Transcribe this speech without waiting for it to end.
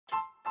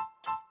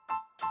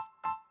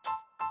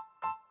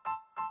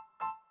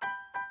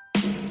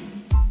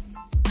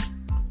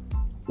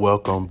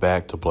Welcome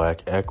back to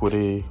Black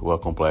Equity.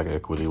 Welcome, Black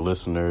Equity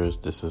listeners.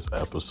 This is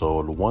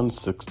episode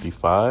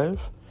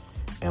 165,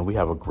 and we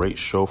have a great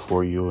show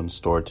for you in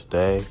store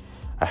today.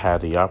 I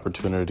had the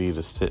opportunity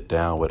to sit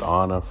down with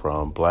Anna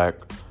from Black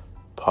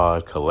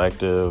Pod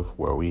Collective,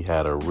 where we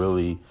had a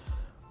really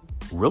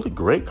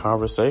great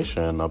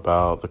conversation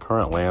about the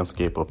current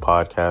landscape of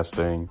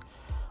podcasting,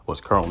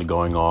 what's currently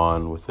going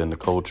on within the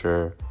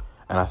culture.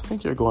 And I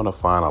think you're going to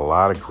find a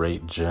lot of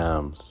great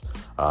gems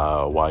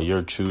while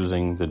you're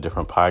choosing the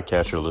different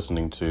podcasts you're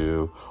listening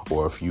to,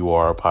 or if you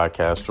are a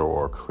podcaster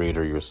or a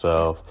creator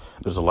yourself.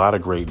 There's a lot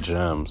of great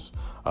gems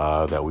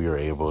that we are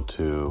able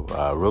to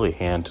really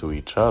hand to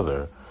each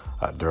other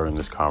during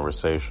this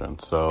conversation.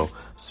 So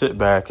sit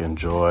back,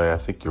 enjoy. I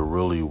think you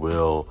really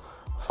will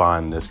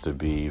find this to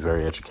be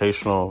very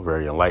educational,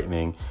 very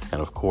enlightening,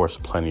 and of course,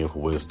 plenty of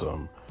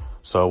wisdom.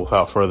 So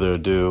without further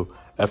ado,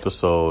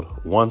 episode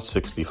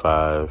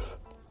 165,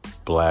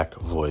 Black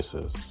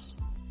Voices.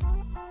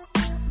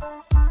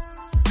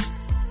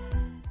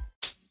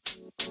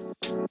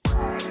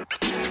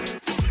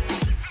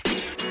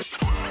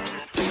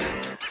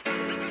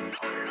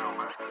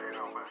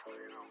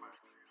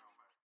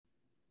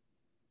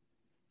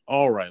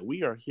 All right,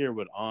 we are here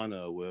with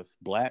Anna with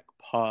Black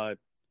Pod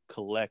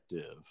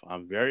Collective.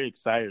 I'm very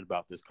excited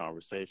about this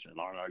conversation.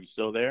 Anna, are you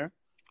still there?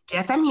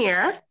 Yes, I'm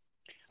here.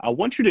 I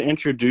want you to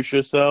introduce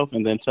yourself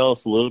and then tell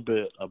us a little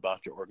bit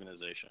about your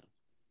organization.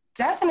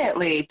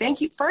 Definitely.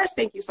 Thank you. First,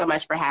 thank you so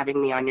much for having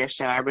me on your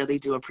show. I really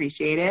do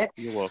appreciate it.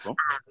 You're welcome.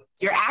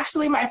 You're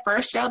actually my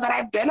first show that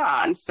I've been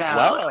on. So,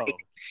 wow.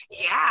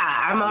 Yeah,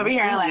 I'm over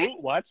here like,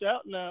 watch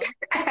out now.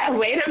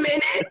 Wait a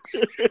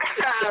minute.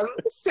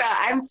 So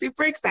I'm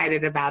super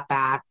excited about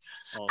that.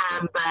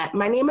 Awesome. But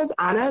my name is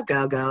Anna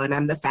Gogo, and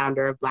I'm the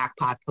founder of Black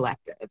Pod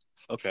Collective.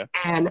 Okay.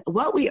 And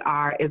what we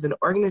are is an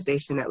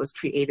organization that was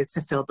created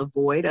to fill the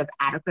void of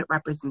adequate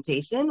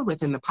representation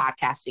within the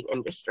podcasting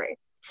industry.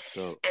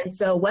 And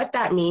so what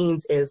that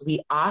means is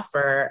we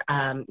offer,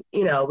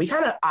 we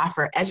kind of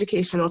offer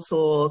educational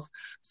tools,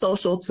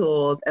 social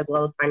tools, as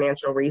well as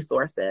financial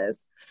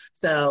resources.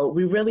 So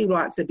we really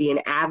want to be an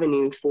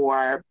avenue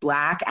for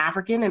Black,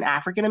 African, and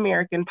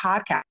African-American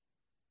podcasts.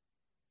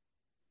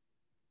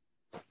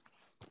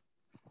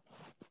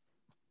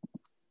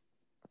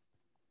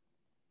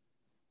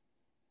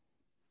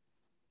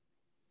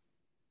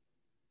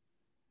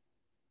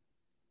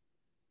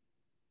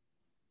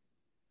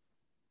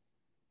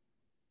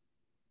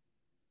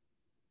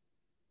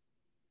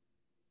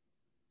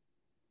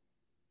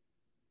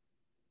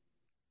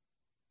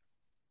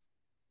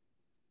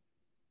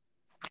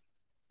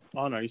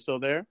 Anna, are you still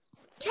there?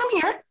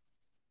 I'm here.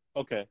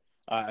 Okay.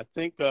 I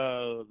think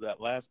that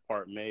last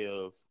part may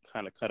have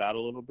kind of cut out a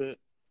little bit.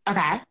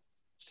 Okay.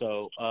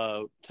 So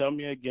tell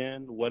me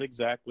again, what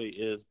exactly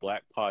is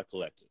Black Pod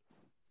Collective?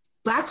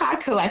 Black Pod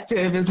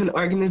Collective is an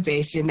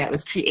organization that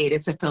was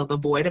created to fill the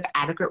void of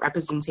adequate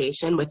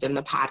representation within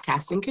the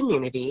podcasting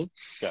community.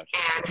 Gotcha.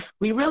 And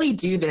we really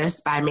do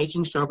this by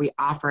making sure we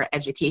offer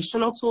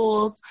educational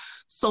tools,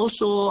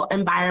 social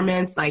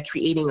environments like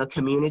creating a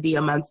community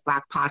amongst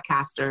Black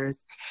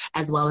podcasters,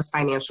 as well as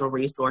financial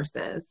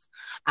resources.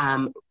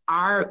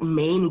 Our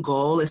main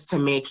goal is to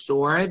make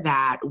sure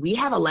that we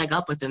have a leg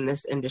up within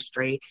this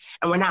industry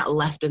and we're not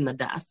left in the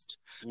dust.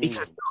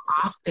 Because so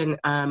often,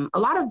 a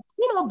lot of,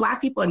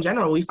 Black people in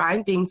general, we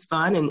find things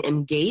fun and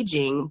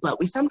engaging, but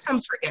we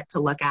sometimes forget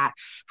to look at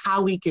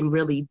how we can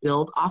really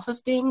build off of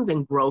things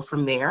and grow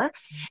from there.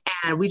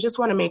 And we just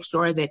want to make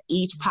sure that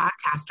each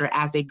podcaster,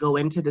 as they go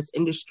into this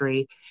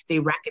industry, they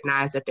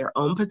recognize that their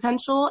own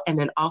potential and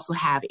then also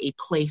have a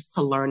place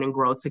to learn and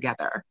grow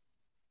together.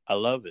 I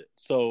love it.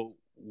 So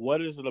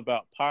what is it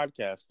about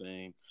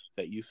podcasting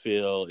that you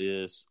feel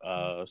is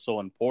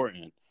so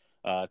important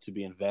to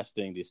be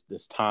investing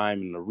this time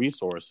and the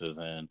resources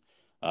in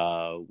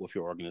with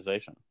your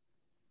organization?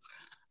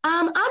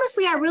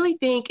 Honestly, I really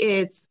think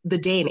it's the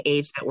day and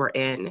age that we're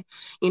in.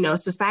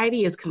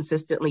 Society is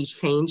consistently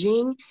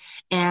changing,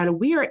 and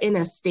we're in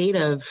a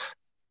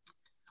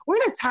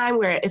time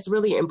where it's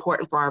really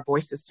important for our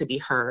voices to be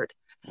heard.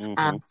 So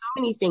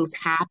many things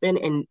happen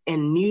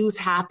and news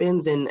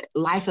happens and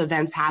life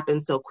events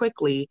happen so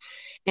quickly.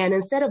 And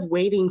instead of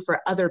waiting for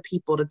other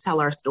people to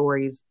tell our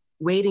stories,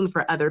 waiting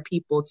for other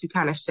people to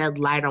kind of shed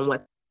light on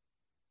what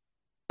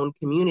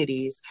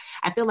communities,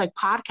 I feel like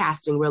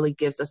podcasting really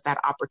gives us that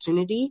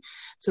opportunity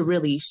to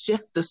really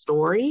shift the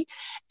story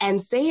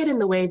and say it in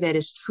the way that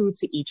is true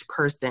to each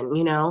person.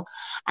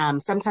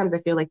 Sometimes I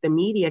feel like the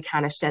media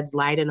kind of sheds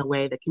light in a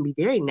way that can be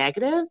very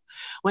negative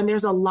when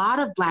there's a lot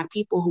of Black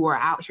people who are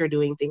out here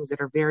doing things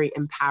that are very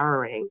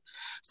empowering.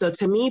 So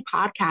to me,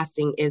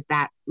 podcasting is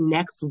that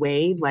next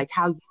wave, like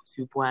how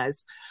YouTube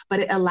was, but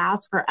it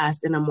allows for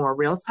us in a more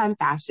real-time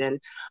fashion,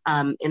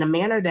 in a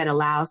manner that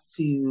allows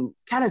to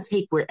kind of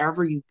take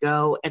wherever you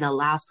go and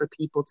allows for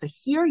people to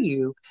hear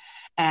you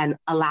and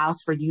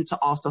allows for you to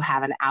also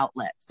have an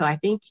outlet. So I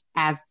think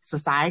as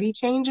society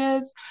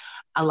changes,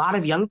 a lot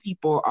of young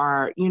people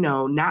are,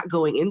 not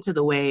going into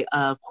the way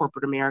of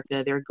corporate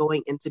America. They're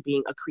going into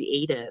being a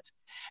creative.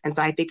 And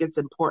so I think it's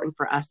important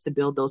for us to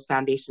build those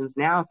foundations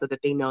now so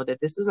that they know that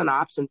this is an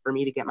option for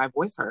me to get my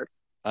voice heard.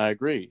 I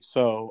agree.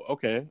 So,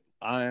 okay,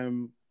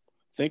 I'm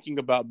thinking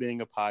about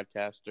being a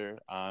podcaster.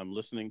 I'm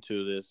listening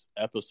to this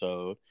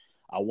episode.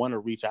 I want to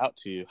reach out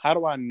to you. How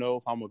do I know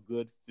if I'm a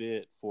good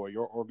fit for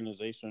your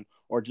organization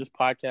or just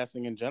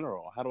podcasting in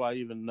general? How do I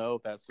even know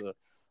if that's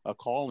a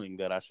calling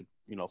that I should,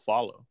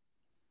 follow?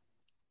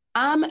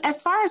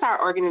 As far as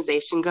our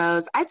organization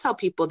goes, I tell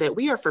people that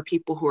we are for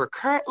people who are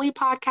currently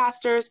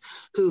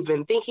podcasters, who've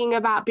been thinking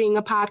about being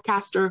a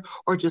podcaster,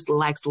 or just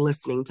likes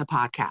listening to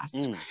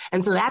podcasts.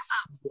 And so that's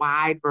a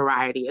wide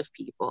variety of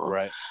people.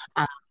 Right.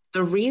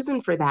 The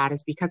reason for that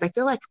is because I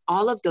feel like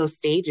all of those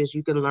stages,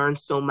 you can learn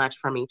so much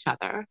from each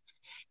other.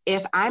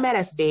 If I'm at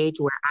a stage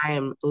where I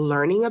am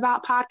learning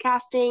about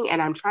podcasting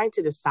and I'm trying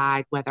to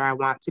decide whether I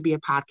want to be a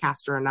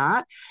podcaster or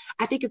not,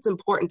 I think it's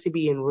important to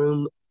be in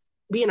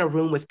a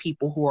room with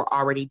people who are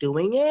already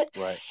doing it,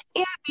 right,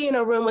 and be in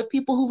a room with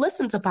people who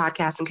listen to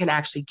podcasts and can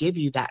actually give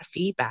you that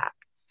feedback.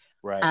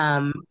 Right.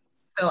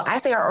 So I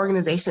say our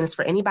organization is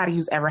for anybody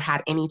who's ever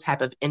had any type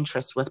of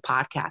interest with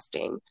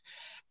podcasting.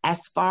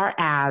 As far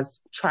as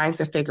trying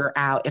to figure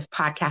out if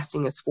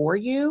podcasting is for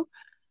you,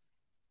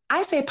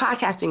 I say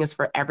podcasting is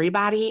for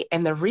everybody.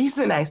 And the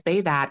reason I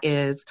say that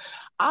is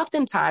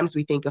oftentimes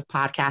we think of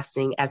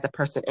podcasting as the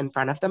person in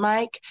front of the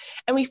mic,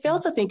 and we fail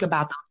to think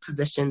about those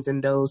positions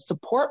and those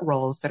support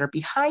roles that are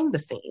behind the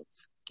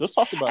scenes. Let's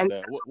talk about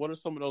that. What are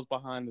some of those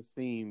behind the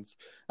scenes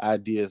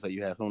ideas that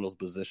you have, some of those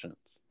positions?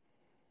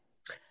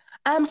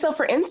 So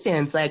for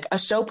instance, like a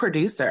show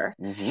producer,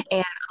 and a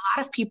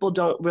lot of people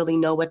don't really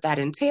know what that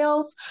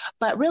entails,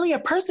 but really a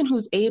person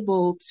who's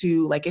able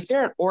to, like, if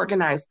they're an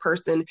organized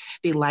person,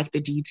 they like the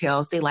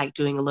details, they like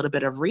doing a little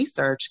bit of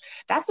research,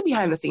 that's a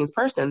behind the scenes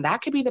person.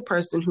 That could be the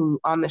person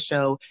who on the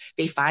show,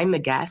 they find the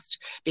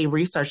guest, they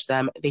research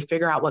them, they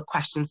figure out what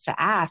questions to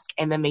ask,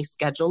 and then they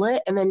schedule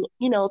it. And then,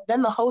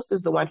 then the host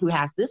is the one who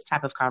has this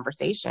type of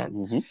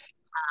conversation.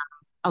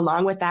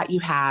 Along with that, you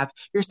have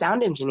your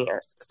sound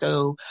engineers.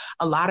 So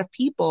a lot of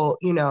people,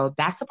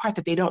 that's the part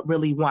that they don't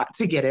really want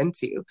to get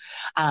into.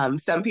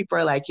 Some people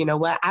are like, you know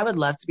what, I would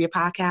love to be a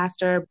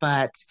podcaster,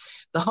 but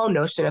the whole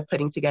notion of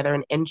putting together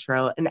an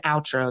intro, an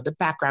outro, the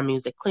background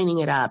music, cleaning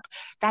it up,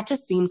 that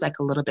just seems like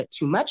a little bit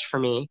too much for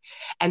me.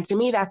 And to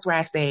me, that's where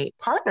I say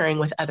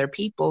partnering with other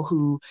people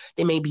who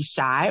they may be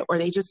shy or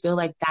they just feel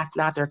like that's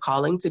not their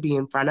calling to be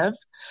in front of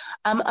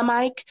a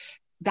mic.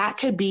 That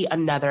could be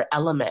another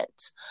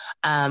element.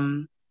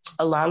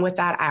 Along with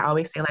that, I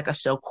always say like a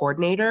show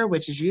coordinator,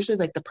 which is usually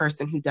like the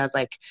person who does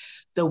like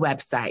the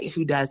website,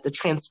 who does the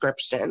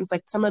transcriptions,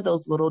 like some of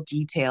those little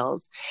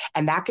details.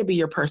 And that could be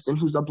your person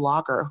who's a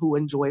blogger who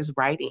enjoys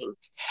writing.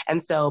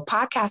 And so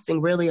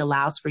podcasting really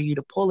allows for you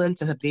to pull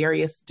into the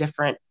various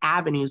different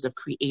avenues of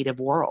creative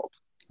world.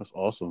 That's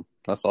awesome.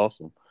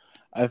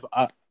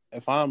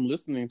 If I'm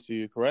listening to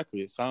you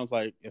correctly, it sounds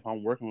like if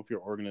I'm working with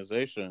your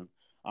organization,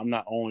 I'm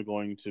not only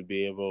going to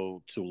be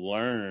able to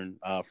learn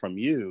from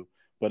you,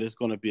 but it's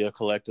going to be a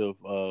collective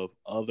of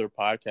other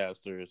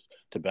podcasters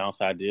to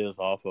bounce ideas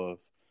off of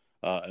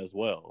as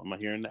well. Am I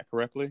hearing that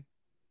correctly?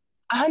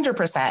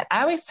 100%.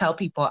 I always tell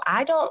people,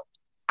 I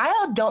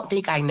don't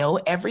think I know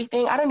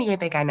everything. I don't even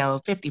think I know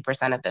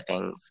 50% of the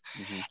things.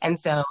 And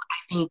so I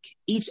think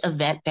each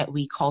event that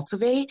we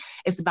cultivate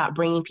is about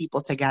bringing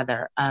people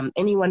together.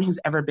 Anyone who's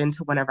ever been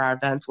to one of our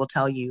events will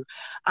tell you,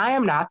 I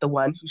am not the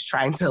one who's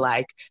trying to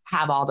like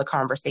have all the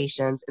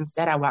conversations.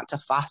 Instead, I want to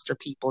foster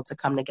people to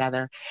come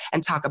together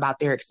and talk about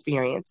their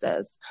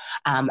experiences.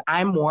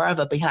 I'm more of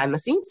a behind the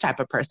scenes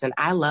type of person.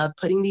 I love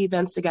putting the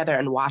events together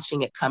and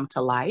watching it come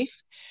to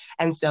life.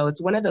 And so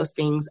it's one of those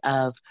things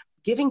of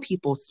giving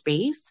people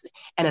space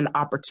and an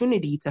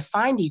opportunity to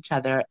find each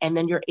other, and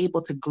then you're able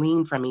to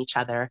glean from each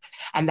other.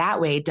 And that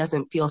way it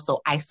doesn't feel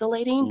so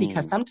isolating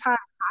because sometimes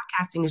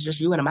podcasting is just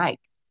you and a mic.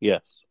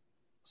 Yes,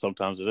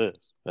 sometimes it is.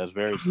 That's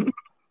very true.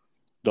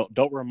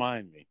 Don't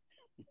remind me.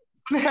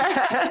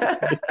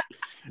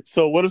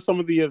 So what are some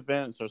of the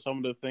events or some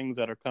of the things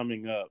that are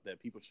coming up that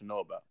people should know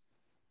about?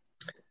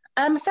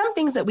 Some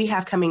things that we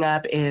have coming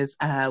up is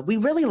we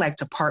really like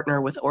to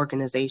partner with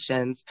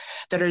organizations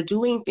that are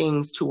doing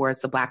things towards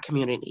the Black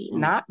community,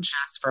 not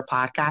just for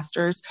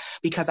podcasters,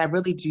 because I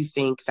really do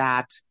think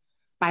that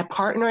by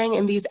partnering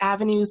in these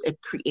avenues,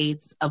 it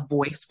creates a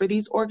voice for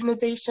these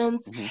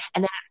organizations.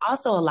 And then it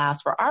also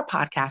allows for our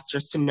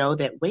podcasters to know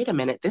that, wait a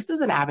minute, this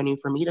is an avenue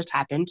for me to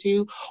tap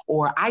into,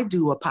 or I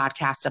do a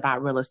podcast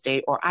about real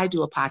estate, or I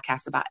do a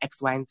podcast about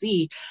X, Y, and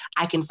Z.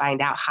 I can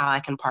find out how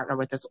I can partner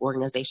with this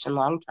organization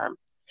long-term.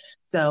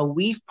 So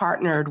we've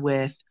partnered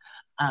with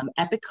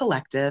Epic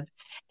Collective,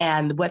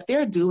 and what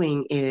they're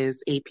doing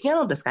is a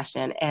panel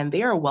discussion, and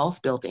they're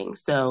wealth building.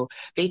 So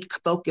they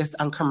focus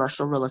on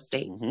commercial real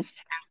estate. And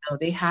so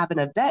they have an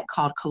event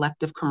called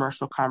Collective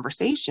Commercial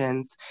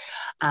Conversations,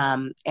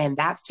 and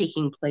that's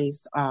taking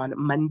place on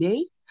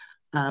Monday,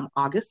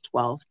 August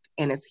 12th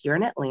and it's here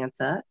in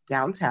Atlanta,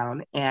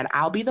 downtown, and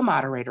I'll be the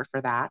moderator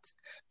for that.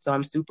 So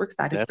I'm super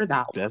excited for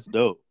that one. That's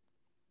dope.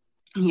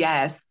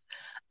 Yes.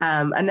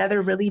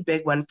 Another really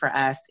big one for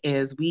us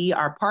is we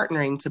are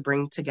partnering to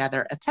bring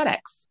together a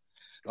TEDx.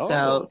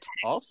 Oh,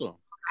 awesome.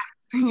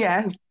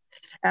 Yes.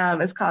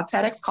 It's called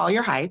TEDx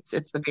Collier Heights.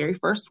 It's the very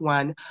first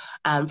one.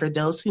 For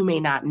those who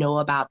may not know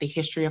about the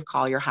history of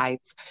Collier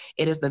Heights,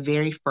 it is the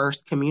very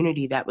first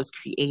community that was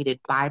created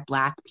by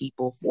Black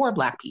people for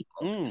Black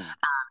people.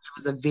 It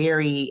was a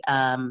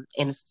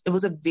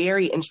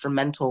very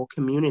instrumental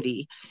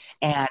community,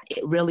 and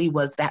it really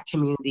was that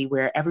community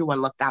where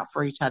everyone looked out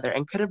for each other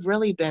and could have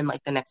really been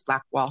like the next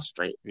Black Wall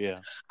Street. Yeah.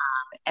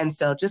 And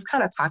so just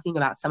kind of talking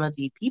about some of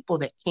the people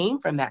that came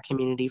from that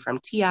community, from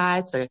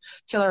T.I. to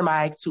Killer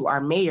Mike to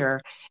our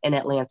mayor in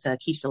Atlanta,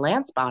 Keisha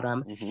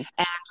Lansbottom, and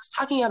just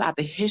talking about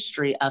the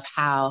history of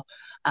how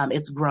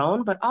it's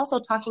grown, but also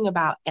talking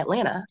about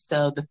Atlanta.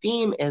 So the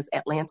theme is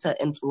Atlanta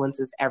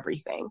influences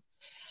everything.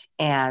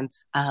 And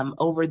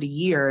over the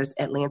years,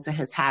 Atlanta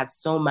has had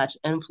so much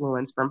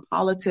influence, from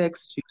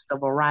politics to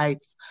civil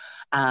rights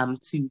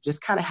to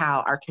just kind of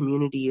how our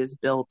community is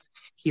built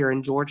here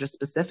in Georgia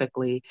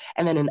specifically.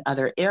 And then in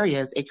other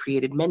areas, it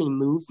created many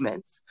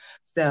movements.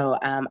 So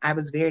I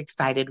was very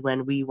excited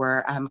when we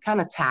were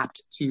kind of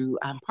tapped to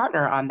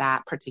partner on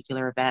that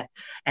particular event.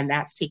 And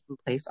that's taking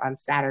place on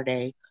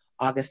Saturday,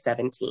 August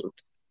 17th.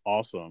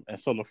 Awesome. And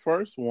so the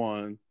first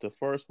one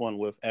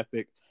with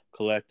Epic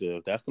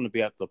Collective, that's going to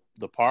be at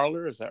the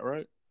Parlor, is that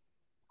right?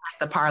 That's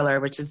the Parlor,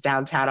 which is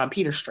downtown on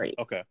Peter Street.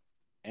 Okay.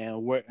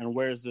 And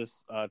where is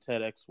this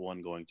TEDx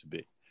one going to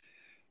be?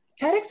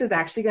 TEDx is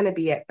actually going to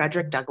be at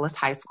Frederick Douglass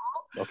High School.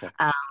 Okay.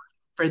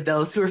 For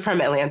those who are from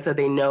Atlanta,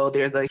 they know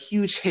there's a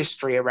huge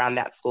history around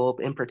that school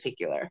in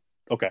particular.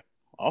 Okay.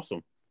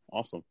 Awesome.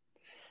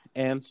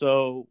 And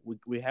so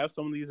we have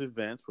some of these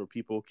events where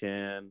people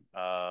can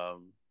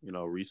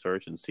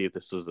research and see if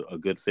this is a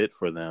good fit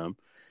for them.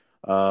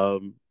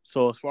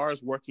 So as far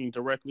as working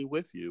directly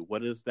with you,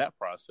 what does that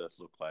process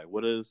look like?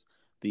 What is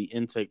the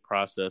intake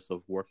process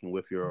of working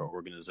with your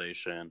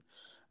organization,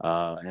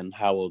 and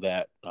how will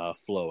that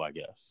flow, I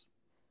guess?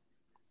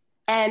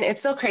 And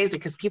it's so crazy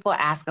because people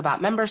ask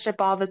about membership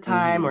all the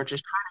time, or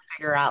just trying to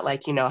figure out,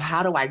 like,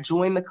 how do I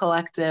join the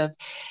collective?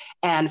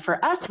 And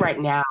for us right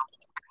now,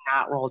 we've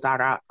not rolled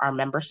out our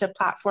membership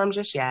platform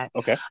just yet.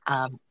 Okay.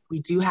 We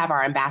do have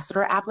our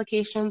ambassador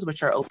applications,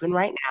 which are open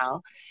right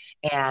now.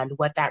 And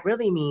what that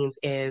really means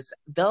is,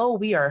 though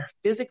we are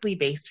physically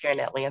based here in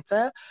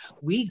Atlanta,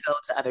 we go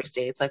to other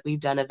states. Like, we've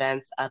done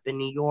events up in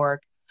New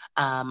York.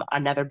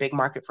 Another big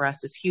market for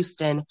us is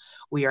Houston.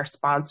 We are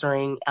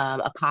sponsoring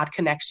a Pod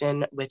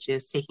Connection, which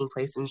is taking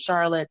place in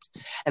Charlotte.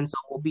 And so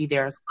we'll be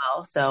there as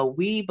well. So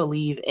we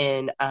believe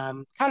in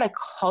kind of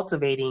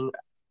cultivating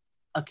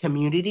a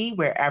community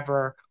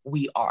wherever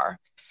we are.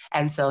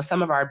 And so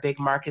some of our big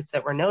markets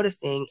that we're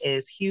noticing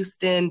is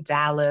Houston,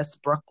 Dallas,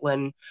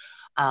 Brooklyn,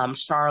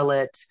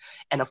 Charlotte,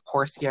 and of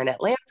course here in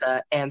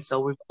Atlanta. And so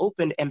we've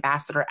opened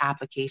ambassador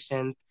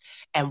applications.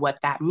 And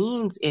what that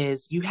means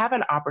is you have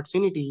an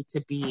opportunity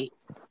to be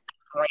a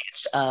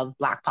branch of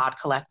Black Pod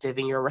Collective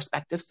in your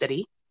respective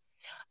city.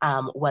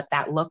 What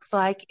that looks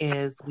like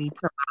is we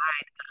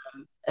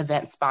provide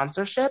event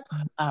sponsorship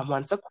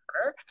once a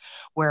quarter,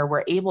 where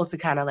we're able to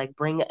kind of like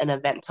bring an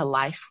event to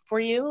life for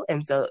you.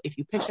 And so if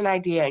you pitch an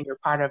idea and you're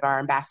part of our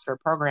ambassador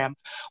program,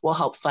 we'll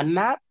help fund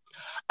that.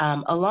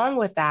 Along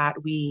with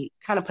that, we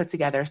kind of put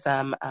together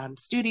some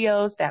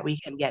studios that we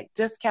can get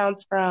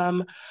discounts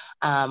from,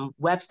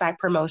 website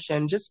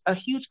promotion, just a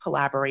huge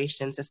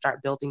collaboration to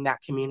start building that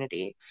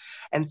community.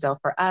 And so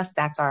for us,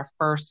 that's our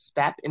first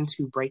step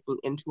into breaking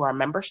into our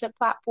membership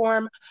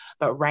platform.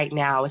 But right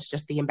now, it's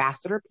just the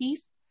ambassador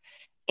piece.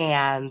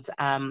 And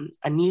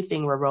a new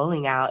thing we're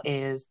rolling out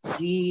is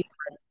the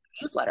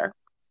newsletter.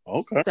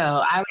 Okay.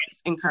 So I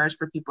would encourage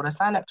for people to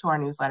sign up to our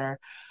newsletter.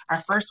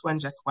 Our first one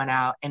just went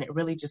out, and it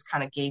really just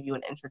kind of gave you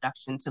an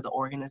introduction to the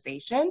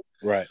organization.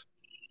 Right.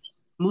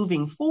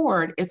 Moving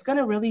forward, it's going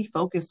to really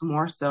focus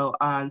more so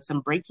on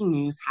some breaking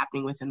news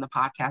happening within the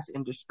podcast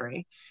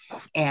industry,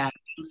 and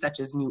such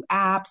as new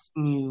apps,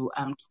 new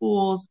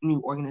tools,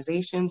 new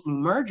organizations, new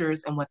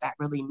mergers, and what that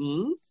really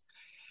means.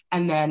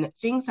 And then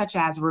things such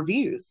as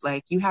reviews.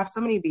 Like, you have so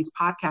many of these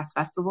podcast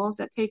festivals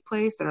that take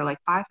place that are like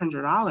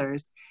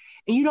 $500,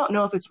 and you don't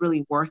know if it's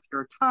really worth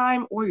your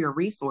time or your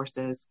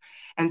resources.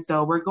 And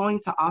so we're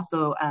going to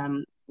also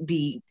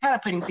be kind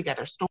of putting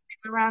together stories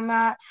around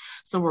that.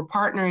 So we're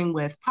partnering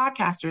with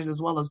podcasters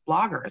as well as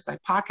bloggers, like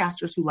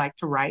podcasters who like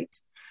to write,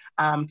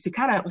 to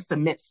kind of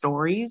submit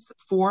stories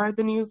for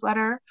the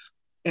newsletter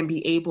and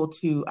be able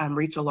to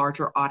reach a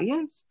larger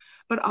audience,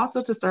 but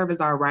also to serve as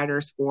our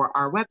writers for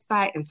our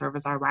website and serve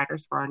as our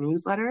writers for our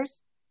newsletters.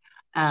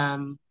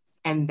 And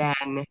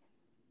then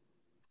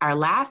our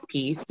last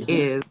piece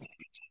is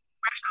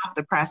fresh off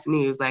the press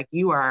news. Like,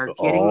 you are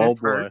getting this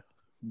boy.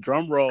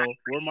 Drum roll.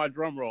 Where my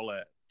drum roll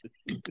at?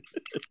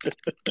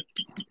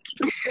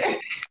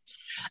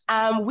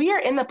 We are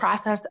in the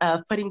process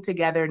of putting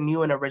together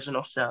new and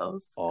original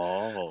shows.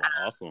 Oh,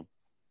 awesome.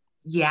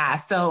 Yeah.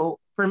 So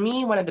for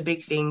me, one of the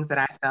big things that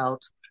I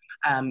felt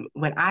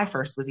when I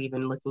first was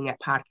even looking at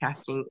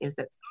podcasting is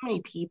that so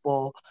many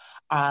people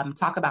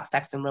talk about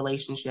sex and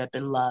relationship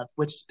and love,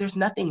 which there's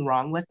nothing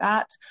wrong with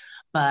that,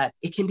 but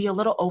it can be a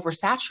little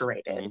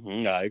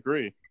oversaturated. I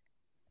agree.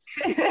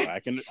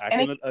 I and,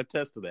 can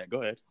attest to that.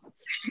 Go ahead.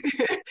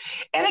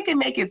 and it can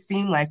make it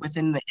seem like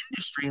within the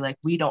industry, like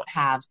we don't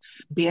have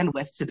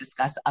bandwidth to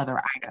discuss other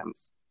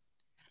items.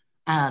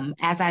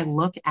 As I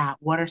look at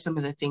what are some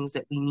of the things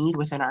that we need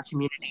within our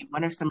community,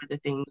 what are some of the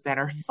things that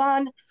are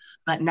fun,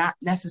 but not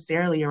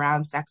necessarily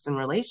around sex and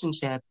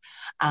relationship,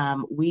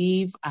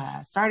 we've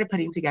started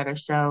putting together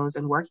shows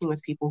and working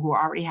with people who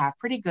already have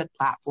pretty good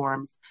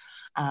platforms.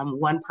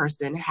 One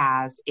person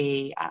has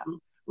a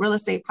real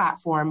estate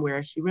platform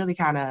where she really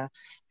kind of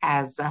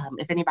has,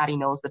 if anybody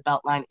knows the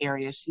Beltline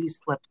area, she's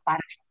flipped quite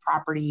a few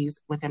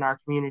properties within our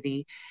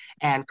community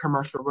and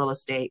commercial real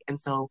estate. And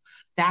so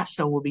that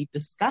show will be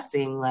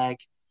discussing like,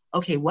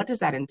 okay, what does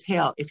that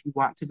entail if you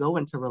want to go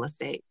into real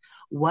estate?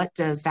 What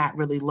does that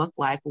really look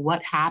like?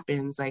 What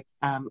happens like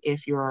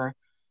if your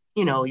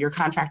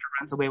contractor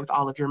runs away with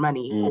all of your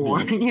money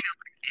or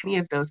any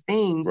of those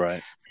things. Right.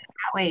 So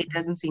that way it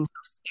doesn't seem so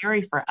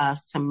scary for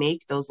us to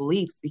make those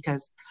leaps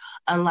because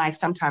unlike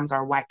sometimes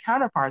our white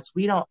counterparts,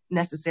 we don't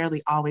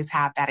necessarily always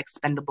have that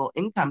expendable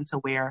income to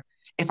where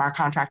if our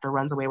contractor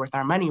runs away with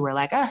our money, we're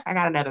like, I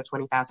got another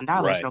 $20,000.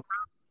 Right. No problem.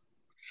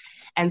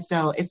 And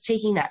so it's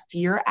taking that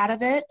fear out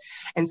of it.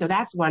 And so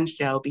that's one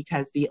show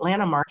because the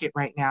Atlanta market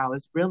right now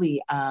is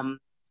really,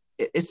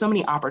 it's so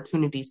many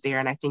opportunities there.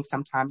 And I think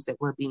sometimes that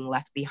we're being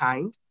left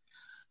behind.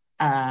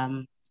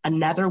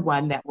 Another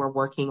one that we're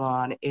working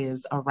on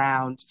is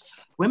around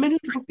women who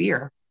drink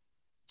beer.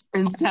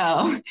 And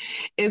so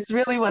it's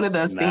really one of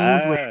those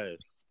things where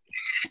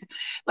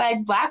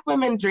like Black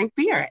women drink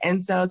beer.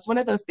 And so it's one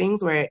of those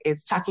things where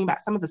it's talking about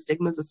some of the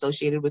stigmas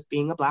associated with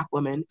being a Black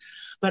woman,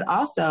 but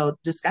also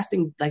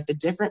discussing like the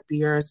different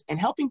beers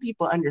and helping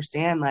people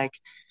understand like,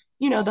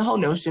 the whole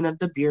notion of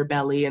the beer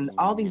belly and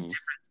all these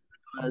different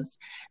stigmas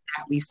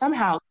that we've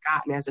somehow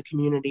gotten as a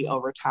community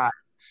over time.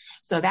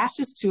 So that's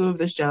just two of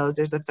the shows.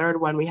 There's a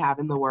third one we have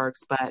in the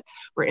works, but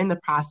we're in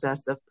the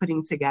process of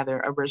putting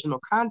together original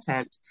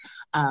content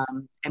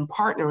and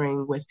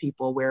partnering with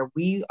people where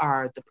we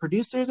are the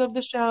producers of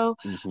the show,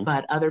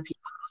 but other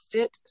people host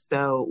it.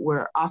 So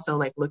we're also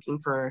like looking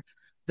for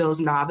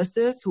those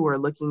novices who are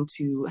looking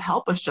to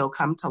help a show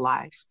come to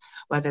life,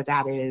 whether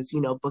that is,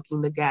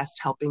 booking the guest,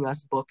 helping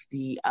us book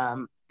the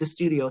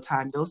studio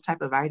time, those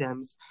type of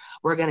items.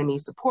 We're going to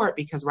need support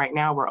because right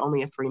now we're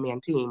only a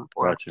 3-man team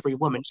or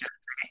 3-woman show.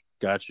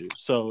 Got you.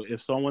 So if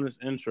someone is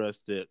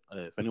interested,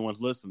 if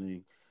anyone's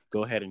listening,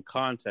 go ahead and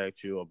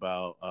contact you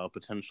about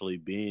potentially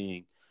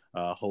being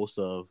host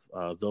of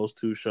those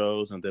two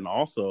shows. And then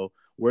also,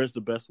 where's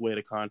the best way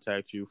to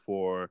contact you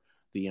for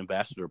the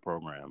ambassador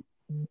program?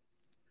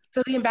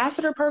 So the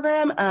ambassador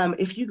program,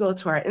 if you go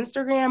to our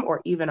Instagram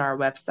or even our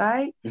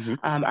website,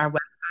 our website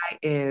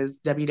is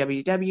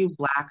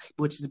www.black,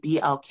 which is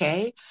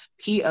BLK,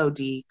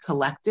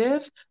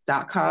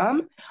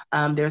 collective.com.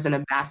 There's an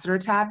ambassador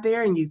tab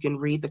there and you can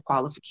read the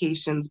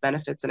qualifications,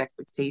 benefits, and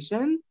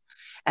expectations,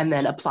 and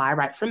then apply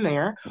right from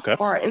there.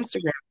 Or our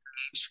Instagram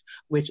page,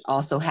 which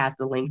also has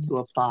the link to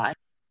apply.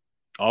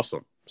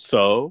 Awesome.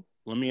 So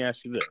let me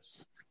ask you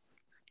this.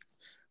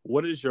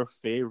 What is your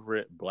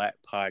favorite Black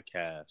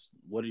podcast?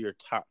 What are your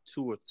top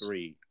 2 or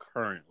 3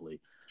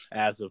 currently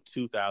as of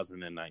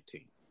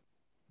 2019?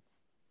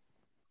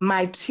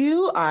 My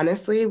 2,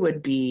 honestly,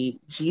 would be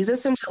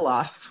Jesus and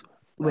Jollof,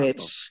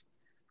 which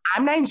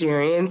I'm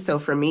Nigerian. So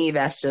for me,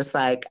 that's just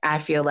like, I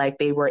feel like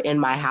they were in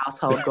my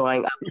household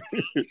growing up.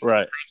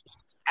 Right.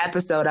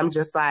 Episode, I'm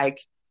just like,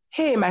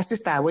 hey, my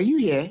sister, were you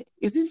here?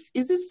 Is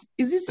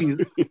this you?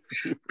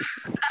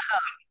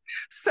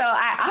 So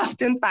I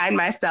often find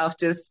myself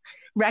just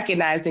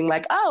recognizing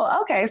like, oh,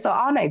 okay, so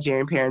all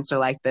Nigerian parents are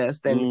like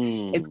this. And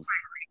it's quite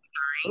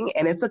reassuring.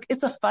 And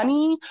it's a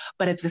funny,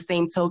 but at the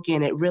same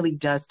token, it really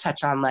does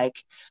touch on like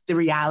the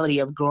reality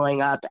of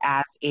growing up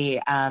as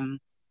a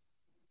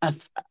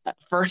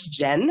first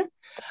gen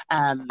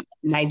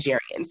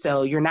Nigerian.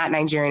 So you're not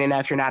Nigerian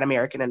enough, you're not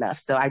American enough.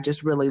 So I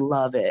just really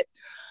love it.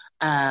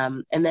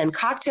 And then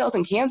Cocktails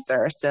and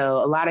Cancer.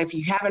 So if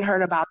you haven't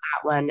heard about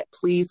that one,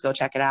 please go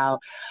check it out.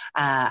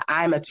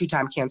 I'm a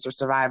 2-time cancer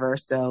survivor.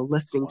 So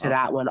listening to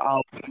that one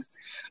always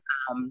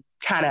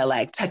kind of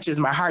like touches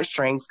my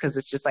heartstrings because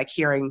it's just like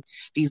hearing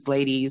these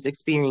ladies'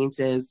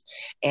 experiences.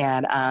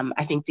 And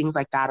I think things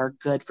like that are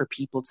good for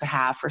people to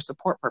have for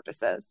support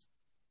purposes.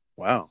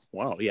 Wow.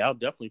 Yeah, I'll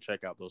definitely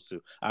check out those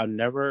 2. I've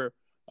never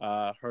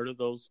heard of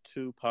those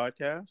 2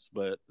 podcasts,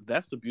 but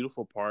that's the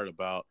beautiful part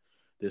about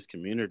this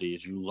community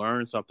is you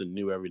learn something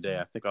new every day.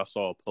 I think I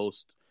saw a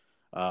post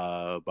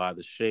by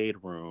the Shade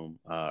Room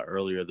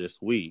earlier this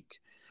week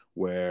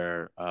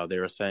where they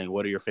were saying,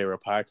 what are your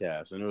favorite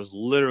podcasts? And there was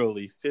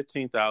literally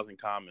 15,000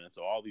 comments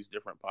of all these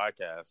different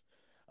podcasts.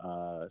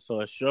 So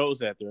it shows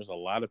that there's a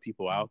lot of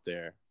people out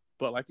there.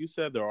 But like you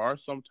said, there are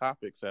some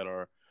topics that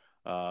are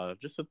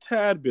just a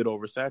tad bit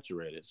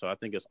oversaturated. So I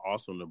think it's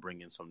awesome to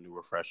bring in some new,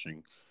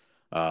 refreshing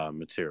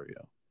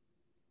material.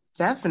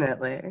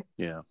 Definitely.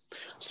 Yeah.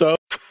 So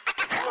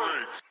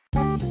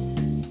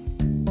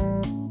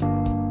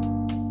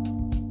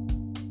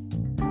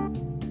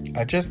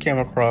I just came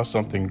across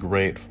something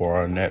great for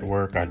our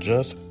network. I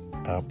just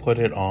put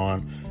it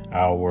on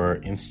our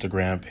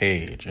Instagram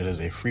page. It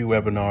is a free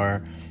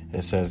webinar.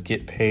 It says,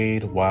 "Get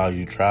paid while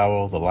you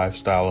travel, the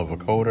lifestyle of a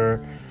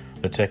coder."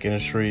 The tech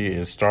industry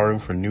is starting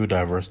for new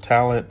diverse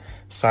talent.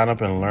 Sign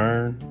up and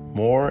learn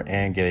more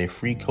and get a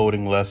free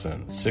coding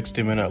lesson.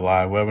 60-minute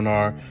live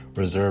webinar.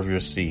 Reserve your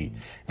seat.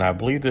 And I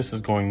believe this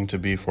is going to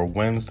be for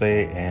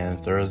Wednesday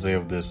and Thursday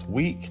of this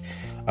week.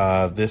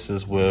 This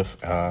is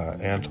with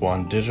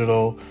Antoine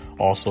Digital,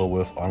 also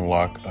with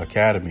Unlock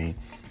Academy.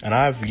 And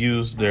I've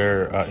used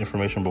their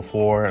information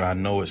before, and I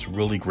know it's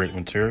really great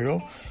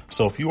material.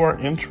 So if you are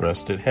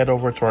interested, head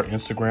over to our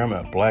Instagram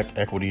at Black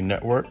Equity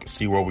Network,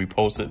 see where we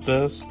posted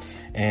this,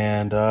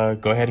 and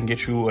go ahead and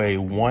get you a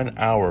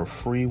 1-hour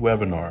free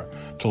webinar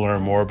to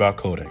learn more about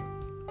coding.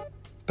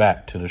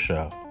 Back to the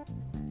show.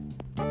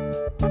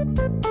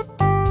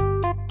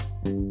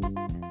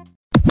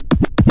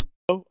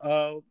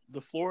 The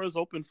floor is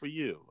open for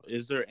you.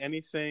 Is there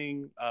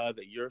anything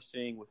that you're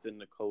seeing within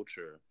the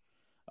culture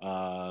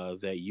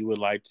that you would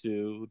like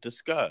to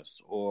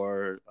discuss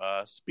or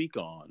speak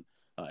on?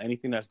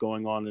 Anything that's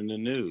going on in the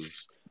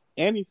news?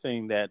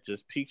 Anything that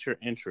just piques your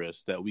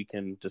interest that we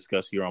can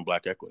discuss here on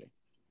Black Equity?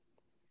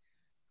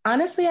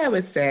 Honestly, I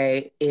would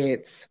say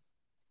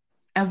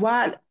I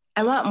want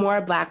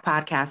more Black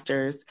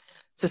podcasters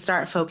to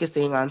start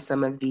focusing on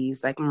some of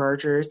these like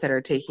mergers that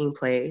are taking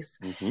place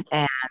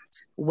and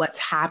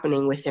what's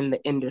happening within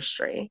the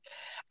industry.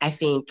 I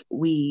think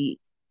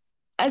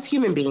as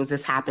human beings,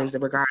 this happens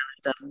regardless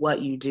of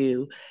what you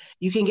do.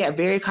 You can get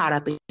very caught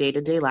up in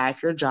day-to-day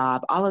life, your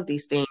job, all of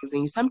these things,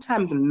 and you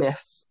sometimes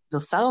miss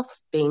the subtle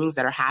things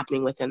that are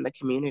happening within the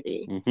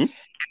community.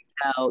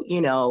 So,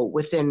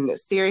 within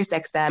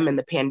SiriusXM and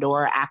the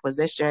Pandora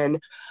acquisition,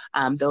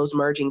 those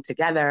merging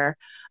together,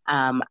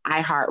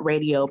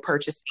 iHeartRadio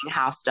purchasing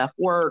How Stuff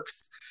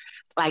Works,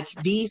 like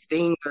these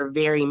things are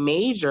very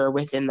major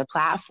within the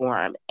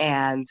platform.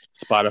 And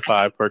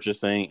Spotify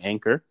purchasing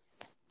Anchor.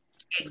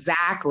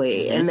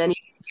 Exactly. And then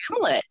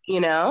Hamlet,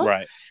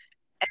 Right.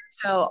 And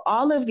so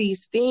all of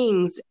these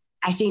things,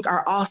 I think,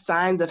 are all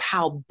signs of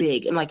how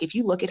big. And like, if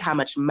you look at how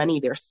much money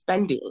they're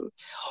spending,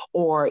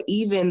 or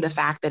even the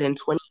fact that in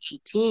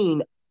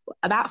 2018,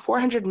 about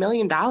 $400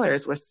 million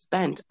was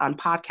spent on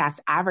podcast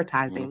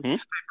advertising by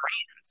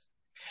brands.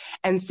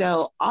 And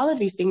so all of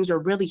these things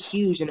are really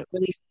huge, and it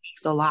really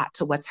speaks a lot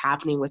to what's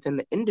happening within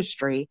the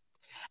industry.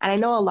 And I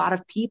know a lot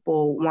of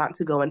people want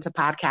to go into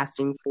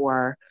podcasting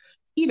for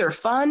either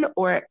fun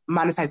or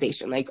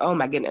monetization. Like, oh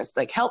my goodness,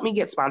 like help me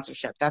get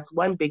sponsorship. That's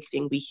one big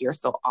thing we hear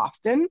so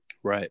often.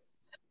 Right.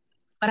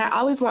 But I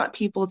always want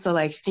people to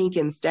like think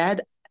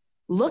instead,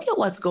 look at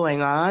what's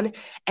going on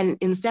and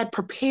instead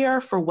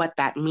prepare for what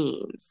that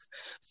means.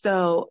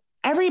 So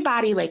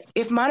everybody, like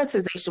if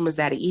monetization was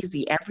that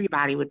easy,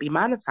 everybody would be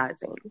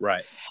monetizing.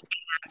 Right.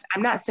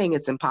 I'm not saying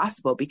it's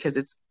impossible, because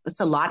it's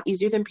a lot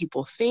easier than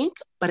people think,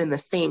 but in the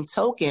same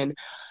token,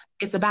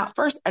 it's about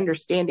first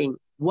understanding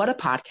what a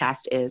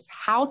podcast is,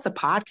 how to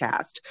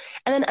podcast,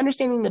 and then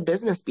understanding the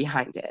business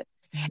behind it.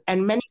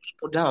 And many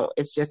people don't.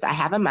 It's just, I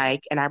have a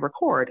mic and I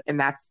record, and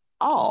that's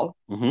all.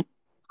 Well,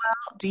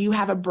 do you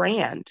have a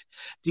brand?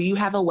 Do you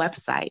have a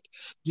website?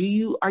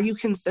 Are you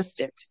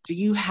consistent? Do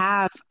you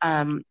have,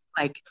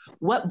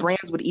 what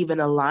brands would even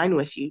align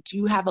with you? Do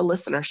you have a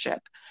listenership?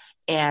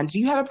 And do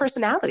you have a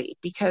personality?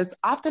 Because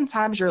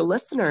oftentimes your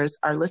listeners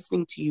are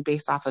listening to you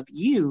based off of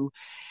you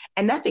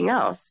and nothing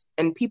else.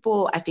 And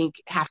people, I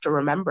think, have to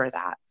remember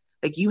that.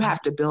 Like, you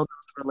have to build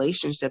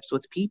relationships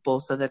with people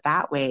so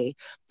that way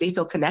they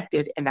feel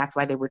connected, and that's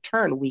why they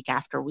return week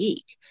after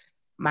week.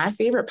 My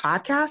favorite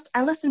podcast,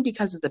 I listen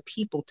because of the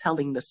people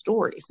telling the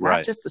stories,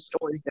 not just the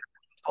stories that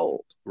are being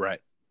told. Right.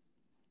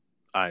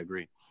 I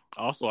agree.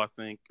 Also, I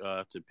think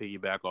to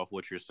piggyback off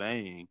what you're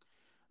saying,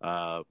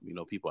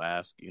 people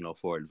ask,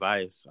 for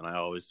advice, and I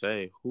always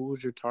say,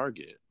 who's your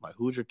target? Like,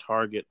 who's your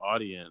target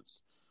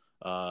audience?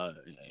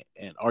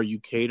 And are you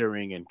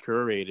catering and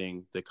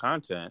curating the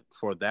content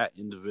for that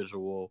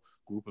individual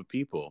group of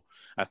people?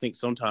 I think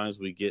sometimes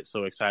we get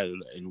so excited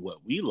in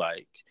what we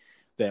like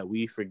that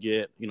we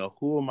forget,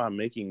 who am I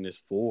making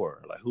this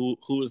for? Like,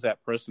 who is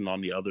that person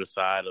on the other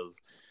side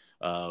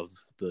of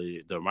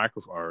the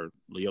microphone, or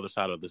the other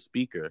side of the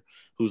speaker,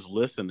 who's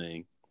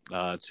listening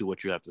to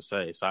what you have to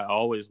say? So I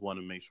always want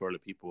to make sure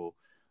that people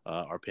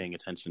are paying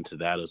attention to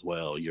that as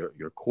well,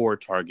 your core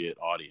target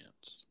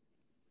audience.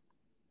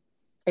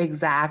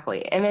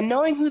 Exactly. And then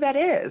knowing who that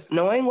is,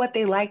 knowing what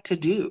they like to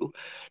do,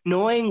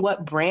 knowing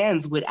what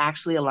brands would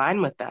actually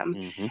align with them,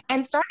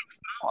 and starting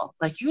small.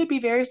 Like, you would be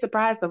very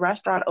surprised the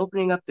restaurant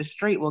opening up the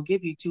street will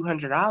give you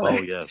 $200.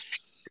 Oh,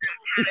 yes.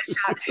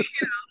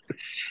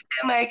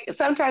 And like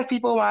sometimes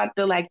people want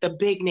the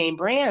big name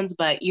brands,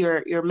 but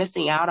you're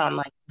missing out on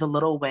like the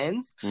little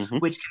wins, Mm-hmm.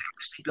 which can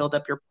actually build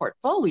up your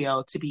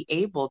portfolio to be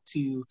able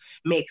to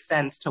make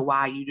sense to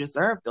why you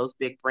deserve those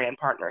big brand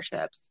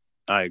partnerships.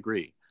 I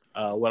agree.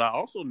 What I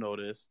also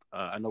noticed,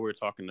 I know we are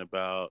talking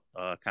about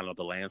kind of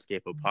the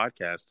landscape of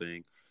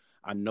podcasting.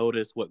 I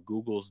noticed what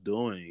Google's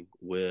doing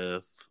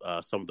with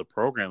some of the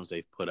programs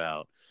they've put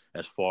out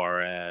as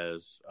far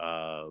as,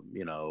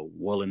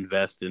 we'll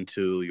invest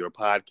into your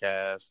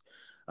podcast,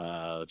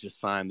 just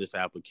sign this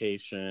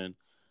application.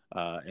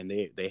 And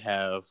they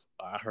have,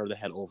 I heard they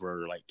had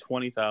over like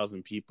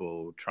 20,000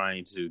 people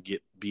trying to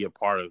be a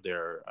part of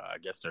their, I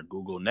guess their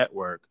Google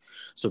network.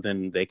 So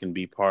then they can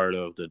be part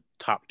of the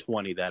top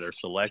 20 that are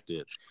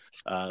selected.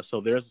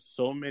 So there's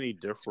so many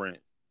different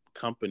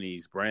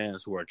companies,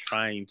 brands who are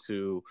trying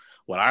to,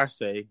 what I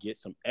say, get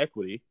some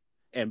equity.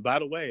 And by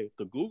the way,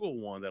 the Google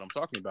one that I'm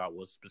talking about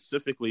was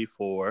specifically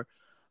for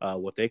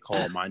what they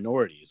call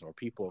minorities or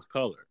people of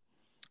color.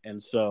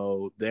 And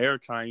so they're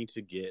trying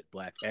to get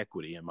Black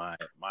equity, in my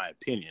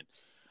opinion,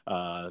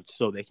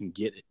 so they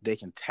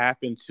can tap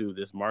into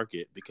this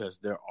market, because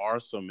there are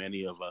so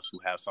many of us who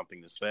have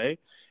something to say,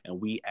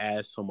 and we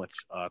add so much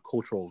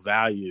cultural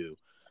value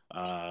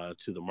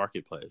to the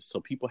marketplace. So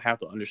people have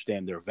to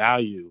understand their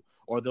value,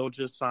 or they'll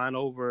just sign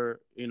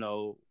over,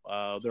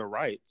 their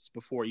rights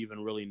before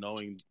even really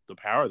knowing the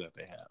power that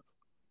they have.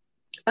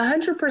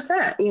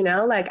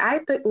 100%. Like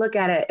look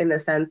at it in the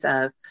sense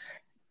of,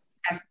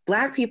 as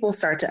Black people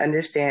start to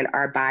understand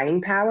our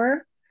buying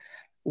power,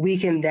 we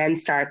can then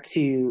start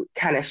to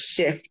kind of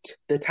shift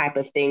the type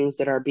of things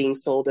that are being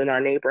sold in our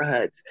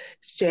neighborhoods,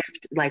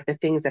 shift like the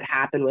things that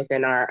happen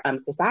within our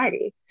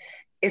society.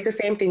 It's the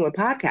same thing with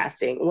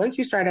podcasting. Once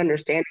you start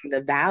understanding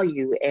the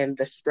value and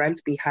the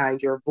strength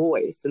behind your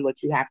voice and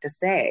what you have to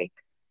say,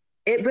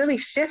 it really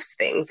shifts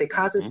things. It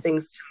causes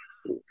things to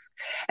move.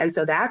 And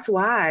so that's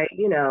why,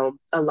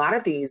 a lot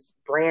of these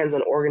brands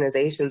and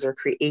organizations are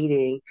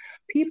creating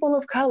people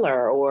of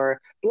color or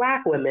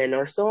Black women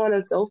or so on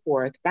and so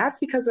forth. That's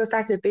because of the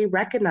fact that they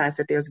recognize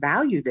that there's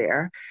value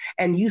there,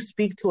 and you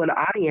speak to an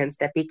audience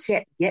that they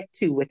can't get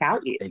to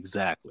without you.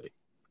 Exactly.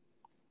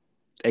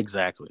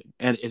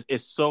 And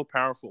it's so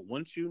powerful.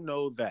 Once you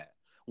know that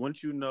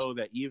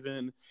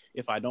even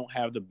if I don't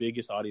have the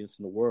biggest audience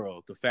in the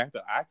world, the fact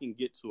that I can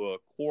get to a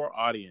core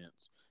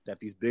audience that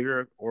these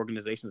bigger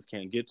organizations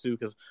can't get to,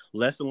 because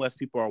less and less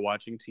people are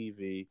watching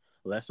TV,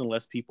 less and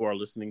less people are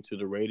listening to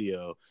the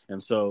radio.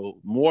 And so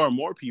more and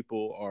more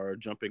people are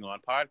jumping on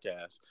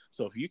podcasts.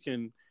 So if you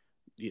can,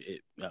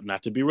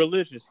 not to be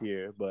religious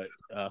here, but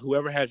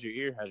whoever has your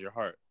ear has your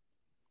heart.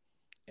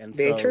 And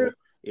Very so true.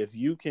 if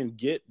you can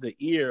get the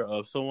ear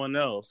of someone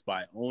else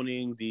by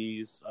owning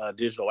these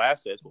digital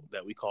assets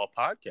that we call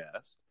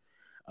podcasts,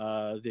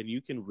 then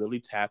you can really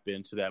tap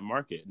into that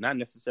market. Not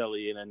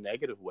necessarily in a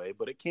negative way,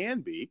 but it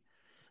can be.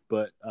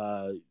 But,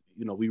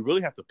 we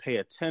really have to pay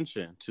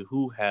attention to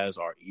who has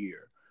our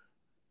ear.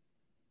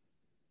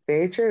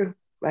 Very true.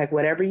 Like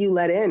whatever you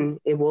let in,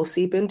 it will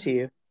seep into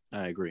you.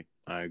 I agree.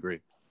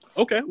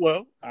 Okay,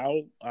 well,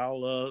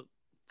 I'll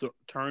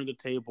turn the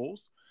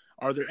tables.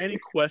 Are there any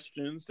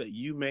questions that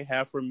you may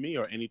have for me,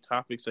 or any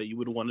topics that you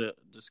would want to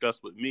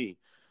discuss with me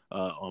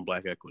on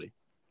Black equity?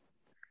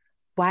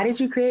 Why did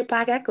you create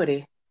Black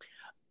equity?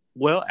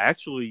 Well,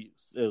 actually,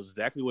 it was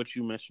exactly what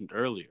you mentioned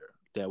earlier,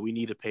 that we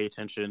need to pay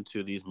attention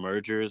to these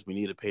mergers. We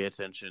need to pay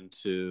attention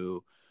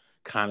to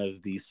kind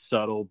of these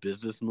subtle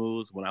business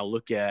moves. When I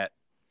look at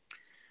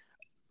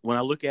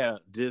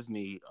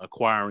Disney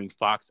acquiring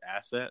Fox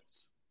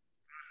assets,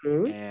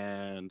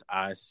 and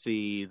I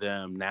see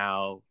them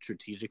now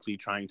strategically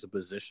trying to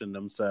position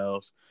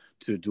themselves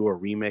to do a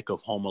remake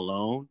of Home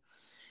Alone,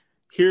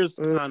 here's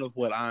kind of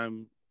what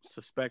I'm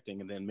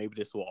suspecting, and then maybe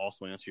this will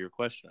also answer your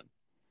question.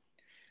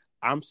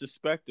 I'm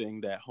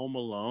suspecting that Home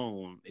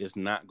Alone is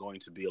not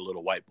going to be a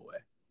little white boy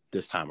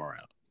this time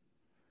around.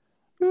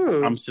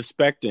 I'm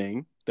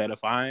suspecting that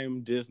if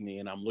I'm Disney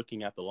and I'm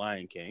looking at The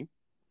Lion King,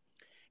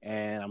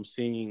 and I'm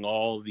seeing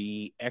all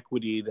the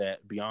equity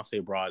that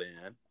Beyonce brought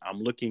in, I'm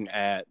looking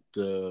at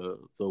the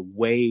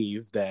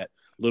wave that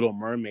Little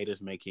Mermaid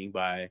is making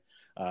by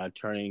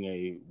turning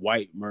a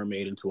white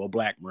mermaid into a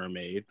Black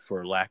mermaid,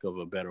 for lack of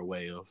a better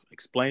way of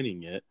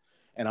explaining it.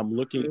 And I'm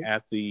looking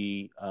at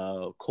the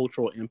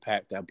cultural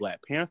impact that Black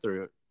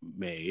Panther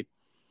made.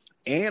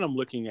 And I'm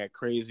looking at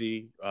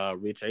Crazy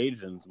Rich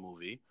Asians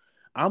movie.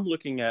 I'm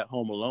looking at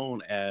Home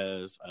Alone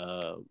as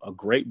a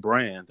great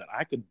brand that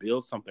I could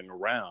build something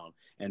around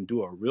and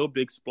do a real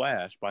big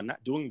splash by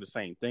not doing the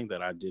same thing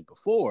that I did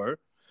before,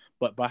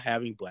 but by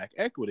having Black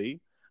equity.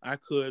 I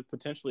could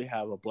potentially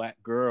have a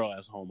Black girl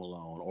as Home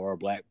Alone, or a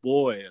Black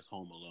boy as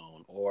Home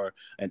Alone, or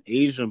an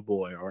Asian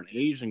boy or an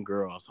Asian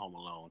girl as Home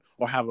Alone,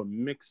 or have a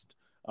mixed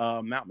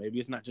amount. Maybe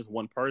it's not just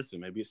one person.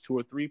 Maybe it's 2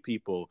 or 3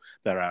 people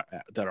that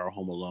are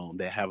Home Alone.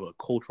 They have a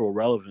cultural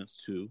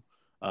relevance to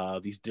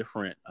these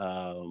different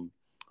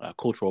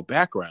cultural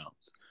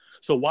backgrounds.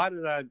 So why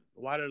did I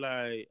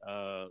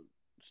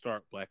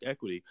start Black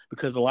equity?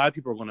 Because a lot of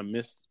people are going to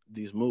miss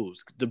these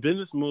moves. The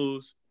business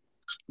moves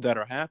that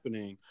are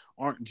happening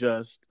aren't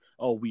just,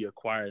 oh, we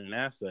acquired an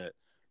asset.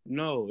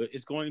 No,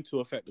 it's going to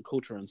affect the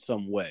culture in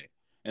some way.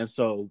 And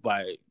so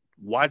by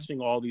watching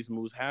all these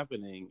moves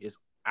happening, it's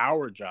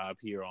our job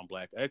here on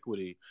Black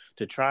Equity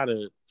to try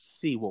to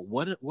see, well,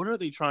 what are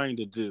they trying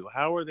to do?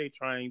 How are they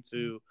trying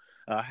to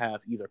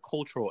have either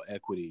cultural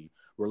equity,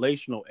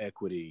 relational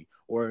equity,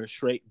 or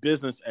straight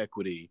business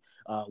equity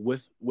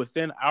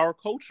within our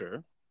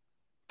culture?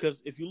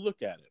 Because if you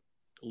look at it,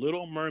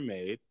 Little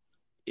Mermaid,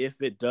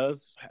 if it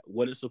does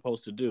what it's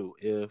supposed to do,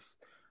 if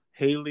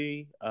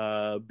Haley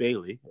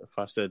Bailey, if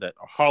I said that,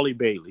 or Holly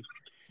Bailey,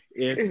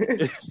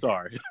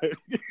 sorry,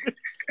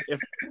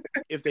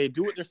 if they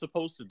do what they're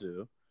supposed to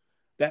do,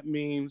 that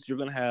means you're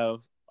gonna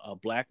have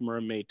Black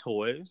Mermaid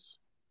toys,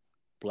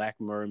 Black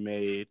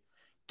Mermaid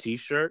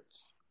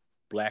T-shirts,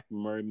 Black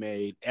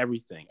Mermaid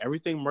everything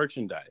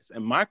merchandise.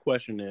 And my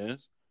question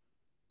is,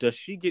 does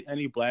she get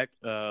any black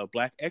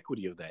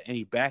equity of that?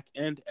 Any back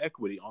end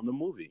equity on the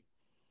movie?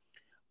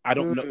 I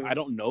don't know. I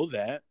don't know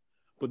that,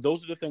 but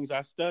those are the things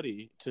I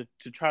study to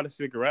try to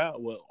figure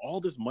out. Well,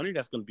 all this money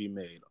that's going to be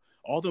made,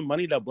 all the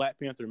money that Black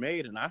Panther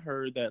made, and I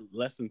heard that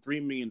less than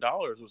 $3 million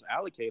was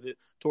allocated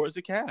towards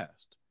the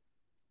cast.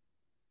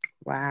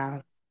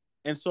 Wow.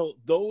 And so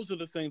those are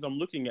the things I'm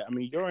looking at. I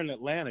mean, you're in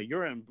Atlanta,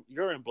 you're in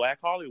Black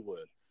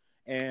Hollywood,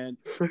 and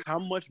how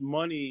much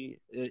money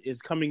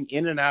is coming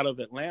in and out of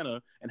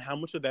Atlanta, and how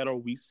much of that are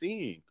we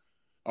seeing?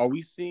 Are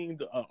we seeing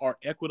our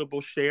equitable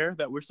share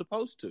that we're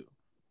supposed to?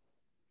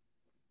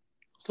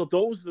 So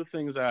those are the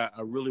things I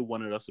really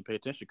wanted us to pay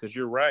attention, because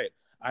you're right.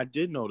 I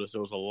did notice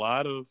there was a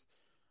lot of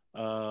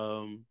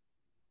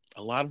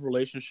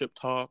relationship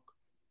talk,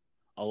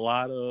 a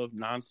lot of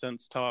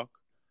nonsense talk,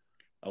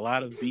 a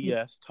lot of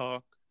BS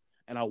talk.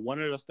 And I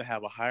wanted us to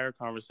have a higher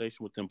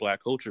conversation within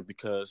Black culture,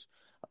 because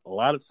a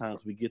lot of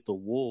times we get the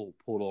wool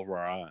pulled over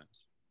our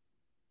eyes.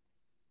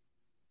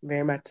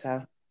 Very much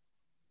so.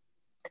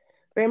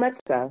 Very much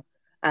so.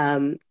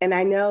 And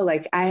I know,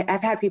 like,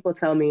 I've had people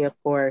tell me, of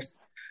course,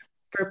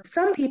 for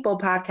some people,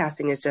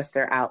 podcasting is just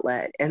their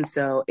outlet. And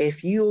so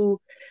so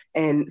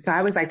I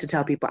always like to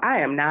tell people,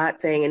 I am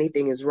not saying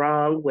anything is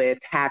wrong with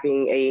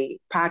having a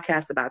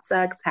podcast about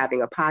sex,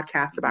 having a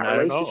podcast about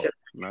relationships.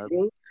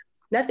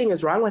 Nothing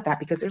is wrong with that,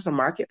 because there's a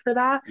market for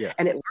that,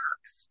 and it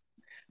works.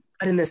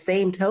 But in the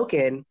same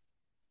token,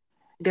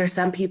 there's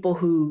some people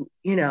who,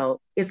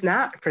 that's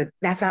not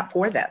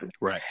for them.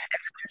 Right.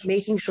 And so it's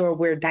making sure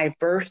we're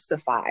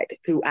diversified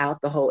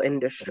throughout the whole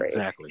industry.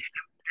 Exactly.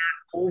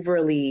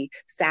 Overly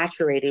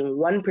saturating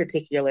one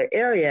particular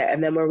area,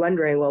 and then we're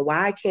wondering, well,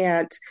 why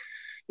can't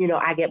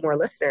I get more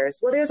listeners?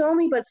 Well, there's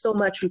only but so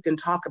much you can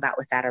talk about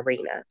with that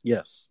arena.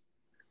 Yes.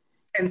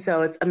 And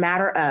so it's a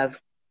matter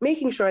of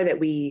making sure that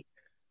we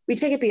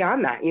take it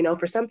beyond that.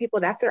 For some people,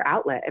 that's their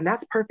outlet, and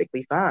that's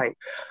perfectly fine.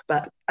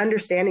 But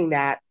understanding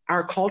that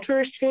our culture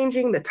is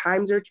changing, the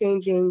times are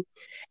changing,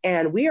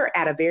 and we are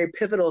at a very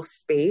pivotal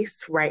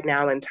space right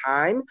now in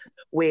time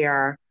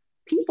where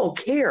people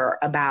care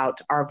about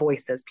our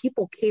voices.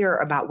 People care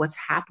about what's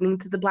happening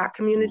to the Black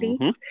community.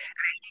 Mm-hmm. And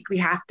I think we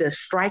have to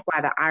strike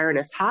while the iron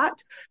is hot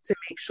to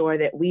make sure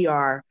that we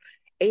are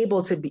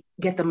able to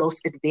get the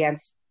most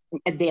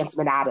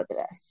advancement out of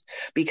this.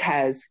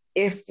 Because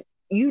if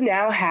you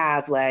now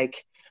have like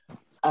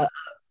a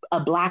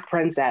Black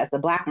princess, a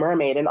Black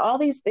mermaid, and all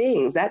these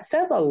things, that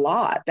says a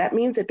lot. That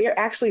means that they're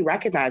actually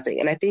recognizing.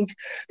 And I think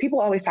people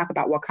always talk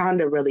about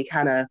Wakanda really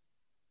kind of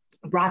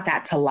brought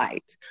that to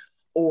light.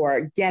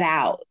 Or Get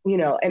Out,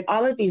 and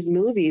all of these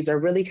movies are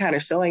really kind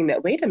of showing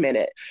that, wait a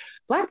minute,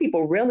 Black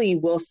people really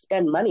will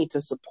spend money to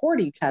support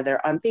each other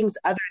on things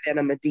other than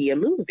a Madea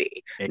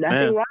movie. Amen.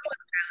 Nothing wrong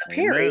with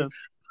Tyler Perry.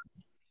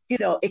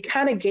 It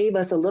kind of gave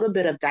us a little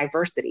bit of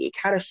diversity. It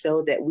kind of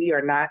showed that we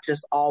are not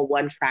just all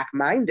one track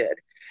minded.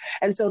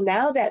 And so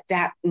now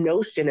that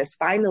notion is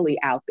finally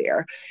out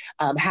there,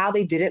 how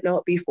they didn't know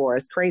it before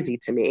is crazy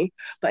to me.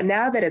 But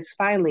now that it's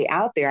finally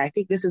out there, I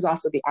think this is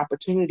also the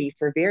opportunity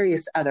for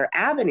various other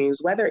avenues,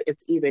 whether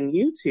it's even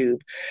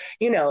YouTube.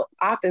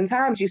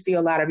 Oftentimes you see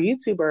a lot of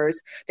YouTubers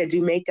that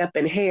do makeup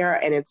and hair,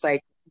 and it's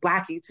like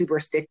Black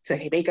YouTubers stick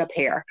to makeup,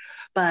 hair.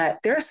 But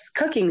there's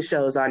cooking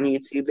shows on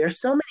YouTube. There's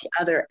so many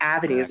other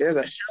avenues. There's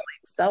a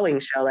sewing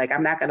show. Like,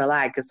 I'm not going to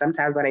lie, because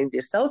sometimes when I need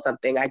to sew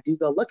something, I do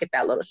go look at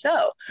that little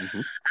show. Mm-hmm.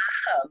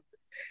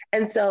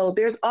 And so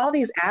there's all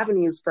these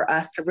avenues for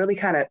us to really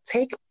kind of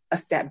take a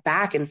step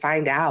back and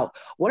find out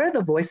what are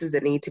the voices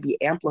that need to be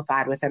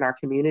amplified within our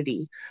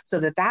community,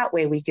 so that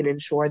way we can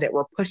ensure that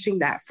we're pushing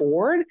that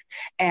forward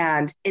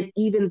and it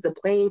evens the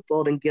playing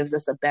field and gives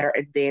us a better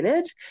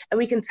advantage. And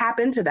we can tap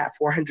into that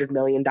 $400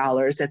 million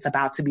that's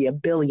about to be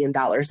 $1 billion in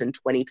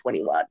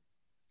 2021.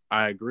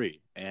 I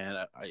agree. And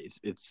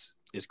it's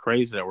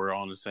crazy that we're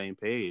on the same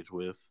page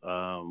with,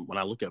 when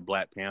I look at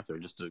Black Panther,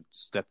 just to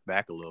step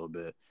back a little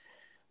bit,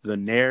 the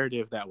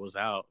narrative that was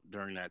out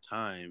during that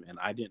time, and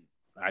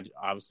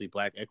obviously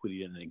Black equity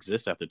didn't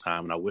exist at the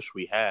time, and I wish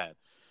we had,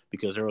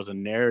 because there was a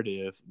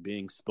narrative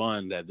being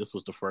spun that this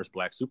was the first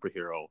Black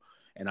superhero.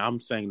 And I'm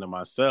saying to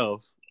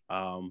myself,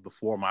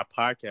 before my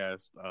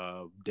podcast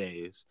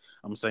days,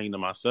 I'm saying to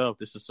myself,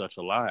 this is such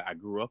a lie. I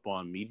grew up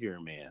on Meteor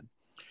Man.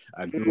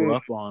 I grew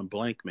up on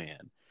Blank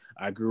Man.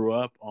 I grew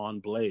up on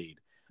Blade,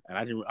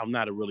 and I'm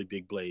not a really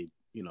big Blade,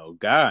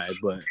 guy,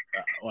 but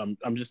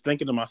I'm just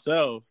thinking to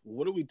myself,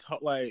 what do we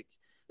talk like?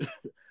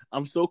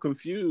 I'm so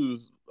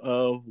confused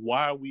of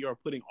why we are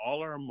putting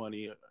all our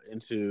money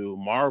into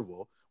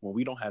Marvel when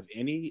we don't have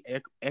any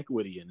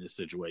equity in this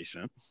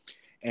situation,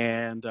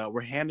 and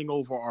we're handing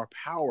over our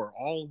power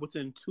all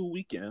within 2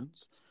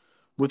 weekends.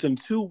 Within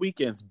 2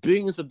 weekends,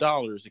 billions of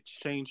dollars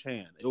exchange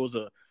hand. It was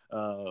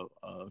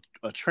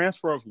a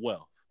transfer of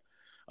wealth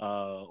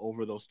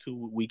over those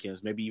 2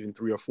 weekends, maybe even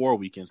 3 or 4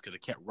 weekends, because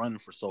it kept running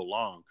for so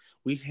long.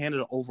 We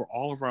handed over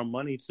all of our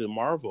money to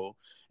Marvel,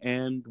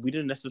 and we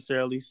didn't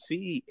necessarily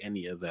see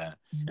any of that.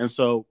 And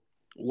so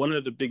one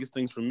of the biggest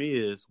things for me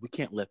is we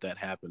can't let that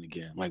happen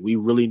again. Like, we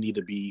really need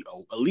to be,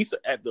 at least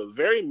at the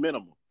very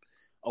minimum,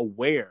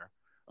 aware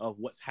of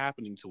what's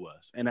happening to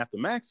us. And at the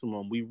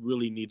maximum, we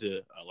really need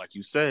to, like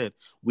you said,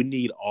 we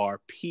need our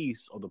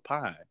piece of the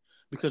pie.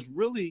 Because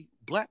really,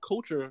 Black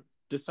culture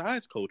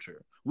decides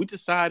culture. We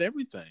decide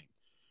everything.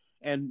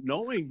 And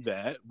knowing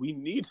that, we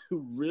need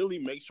to really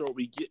make sure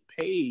we get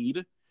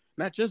paid,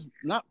 not just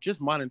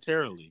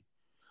monetarily,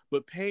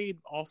 but paid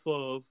off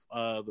of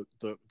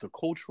the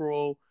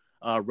cultural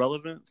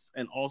relevance,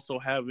 and also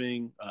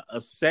having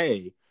a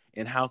say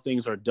in how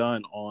things are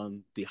done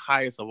on the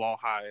highest of all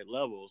high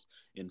levels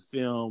in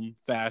film,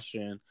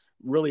 fashion,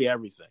 really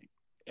everything.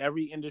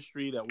 Every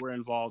industry that we're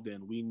involved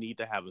in, we need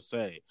to have a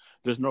say.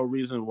 There's no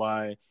reason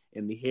why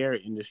in the hair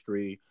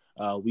industry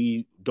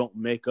we don't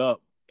make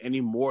up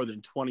any more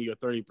than 20 or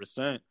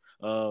 30%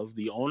 of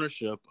the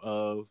ownership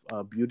of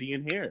beauty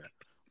and hair.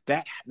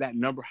 That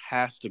number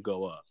has to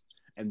go up,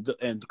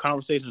 and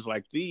conversations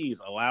like these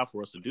allow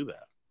for us to do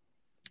that.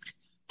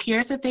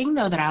 Here's the thing,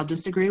 though, that I'll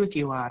disagree with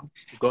you on.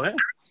 Go ahead.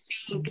 I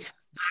think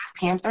Black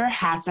Panther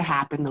had to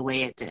happen the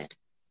way it did.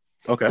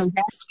 Okay. So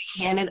yes,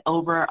 we handed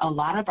over a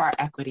lot of our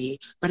equity,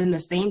 but in the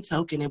same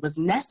token, it was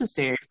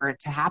necessary for it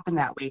to happen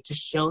that way to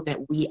show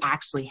that we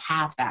actually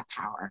have that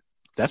power.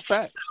 That's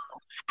fact.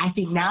 I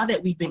think now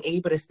that we've been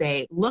able to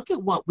say, look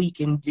at what we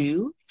can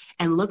do,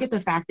 and look at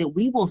the fact that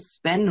we will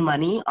spend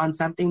money on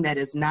something that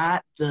is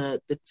not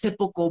the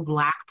typical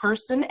Black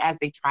person as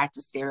they try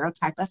to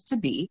stereotype us to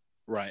be.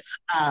 Right.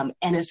 And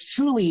it's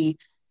truly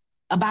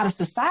about a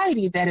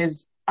society that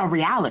is a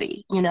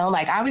reality.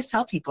 Like I always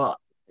tell people,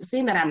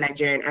 seeing that I'm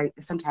Nigerian, I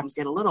sometimes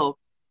get a little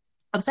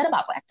upset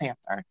about Black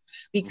Panther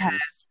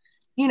because,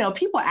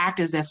 people act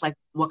as if like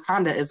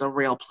Wakanda is a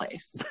real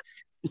place.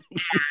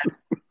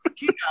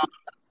 And,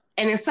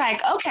 and it's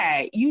like,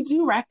 okay, you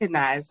do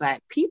recognize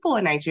that people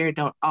in Nigeria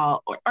don't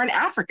all, or in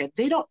Africa,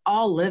 they don't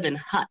all live in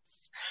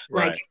huts.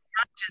 Right. Like,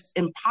 not just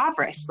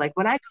impoverished. Like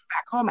when I go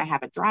back home, I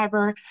have a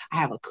driver, I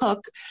have a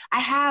cook, I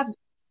have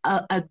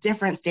a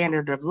different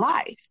standard of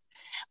life.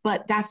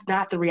 But that's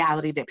not the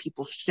reality that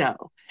people show.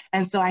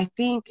 And so I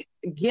think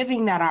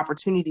giving that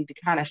opportunity to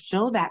kind of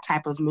show that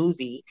type of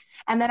movie.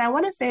 And then I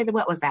want to say that,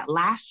 what was that,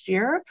 last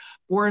year,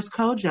 Boris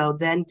Kojo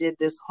then did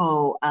this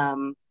whole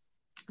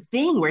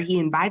thing where he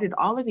invited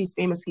all of these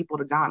famous people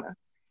to Ghana.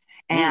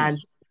 And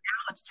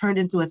now it's turned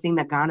into a thing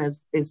that Ghana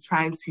is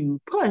trying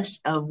to push,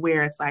 of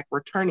where it's like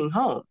returning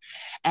home.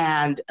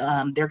 And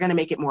they're going to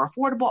make it more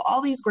affordable,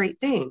 all these great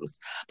things.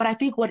 But I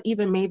think what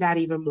even made that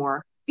even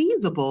more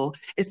feasible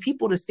is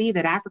people to see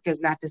that Africa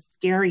is not this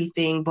scary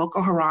thing.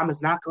 Boko Haram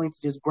is not going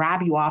to just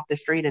grab you off the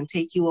street and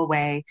take you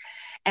away.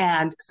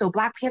 And so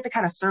Black Panther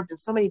kind of served in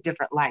so many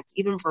different lights,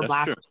 even for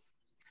Black people.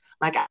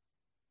 Like,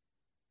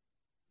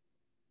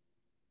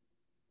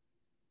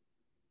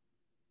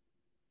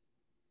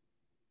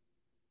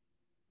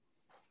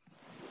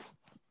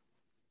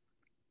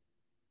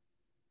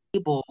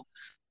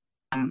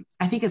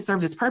 I think it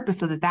served its purpose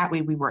so that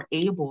way we were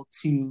able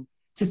to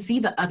see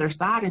the other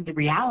side and the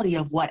reality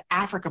of what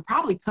Africa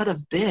probably could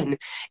have been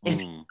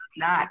if it was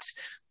not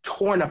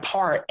torn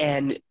apart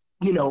and,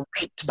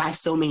 raped by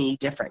so many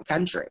different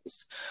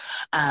countries.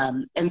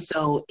 And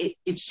so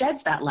it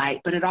sheds that light,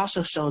 but it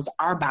also shows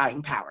our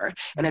buying power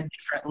in a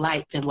different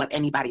light than what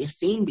anybody has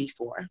seen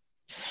before.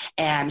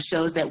 And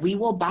shows that we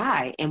will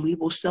buy and we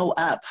will show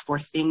up for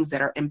things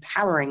that are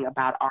empowering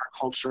about our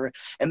culture,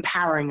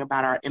 empowering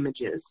about our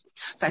images.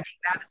 So I think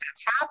now that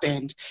that's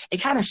happened,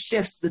 it kind of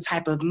shifts the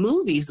type of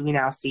movies we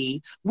now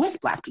see with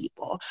Black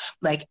people.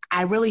 Like,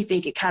 I really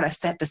think it kind of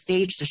set the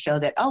stage to show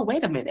that, oh,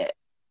 wait a minute,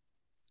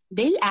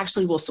 they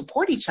actually will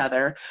support each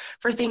other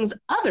for things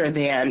other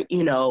than,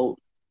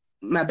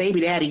 my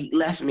baby daddy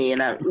left me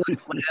and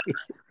whatever.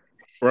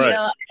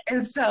 Right.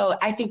 And so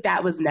I think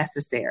that was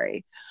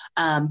necessary.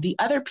 The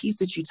other piece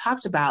that you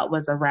talked about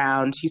was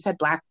around, you said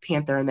Black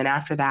Panther, and then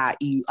after that,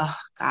 you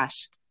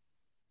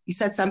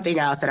said something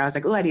else, and I was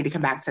like, oh, I need to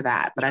come back to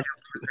that, but I don't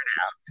remember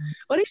now.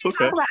 What did you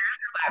talk about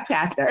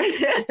after Black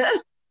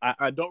Panther?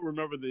 I don't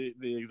remember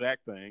the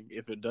exact thing.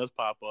 If it does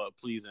pop up,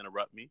 please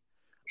interrupt me.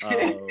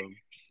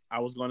 I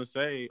was going to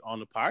say, on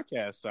the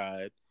podcast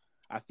side,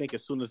 I think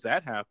as soon as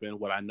that happened,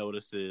 what I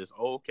noticed is,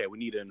 oh, okay, we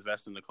need to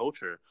invest in the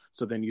culture.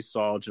 So then you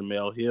saw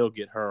Jamel Hill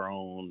get her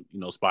own,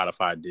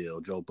 Spotify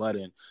deal. Joe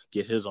Budden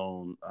get his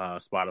own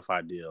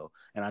Spotify deal.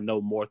 And I know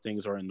more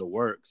things are in the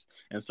works.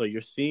 And so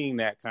you're seeing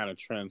that kind of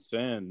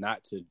transcend,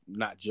 not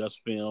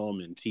just film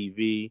and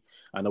TV.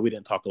 I know we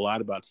didn't talk a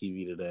lot about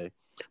TV today,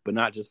 but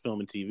not just film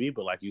and TV.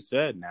 But like you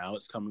said, now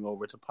it's coming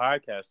over to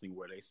podcasting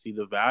where they see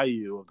the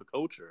value of the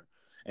culture.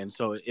 And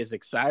so it's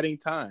exciting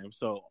time.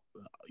 So,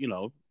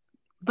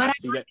 but I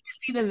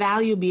see the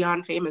value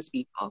beyond famous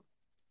people.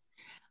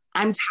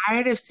 I'm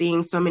tired of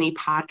seeing so many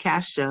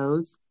podcast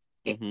shows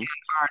that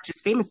are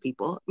just famous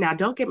people. Now,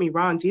 don't get me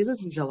wrong,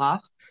 Jesus and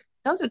Jollof,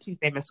 those are two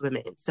famous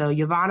women. So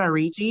Yvonne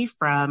Origi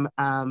from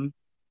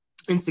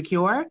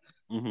Insecure.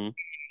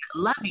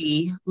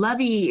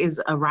 Lovey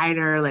is a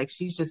writer. Like,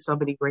 she's just so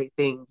many great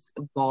things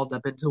balled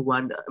up into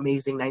one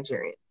amazing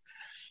Nigerian.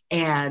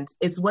 And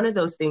it's one of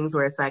those things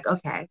where it's like,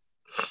 okay,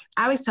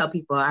 I always tell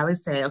people, I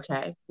always say,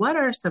 okay, what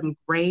are some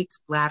great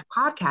Black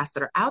podcasts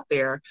that are out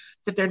there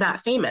that they're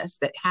not famous,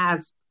 that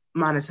has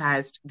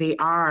monetized? They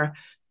are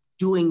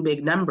doing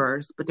big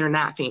numbers, but they're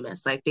not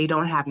famous. Like, they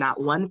don't have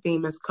not one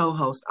famous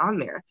co-host on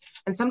there.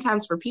 And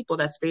sometimes for people,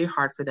 that's very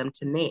hard for them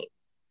to name.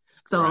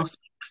 So right.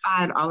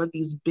 Spotify and all of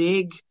these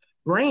big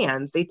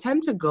brands, they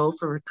tend to go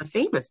for the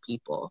famous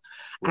people.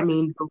 Right. I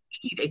mean, the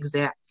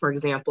Read, for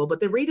example,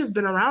 but the Read has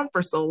been around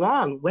for so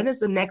long. When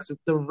is the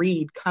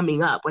Read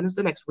coming up? When is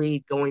the next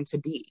Read going to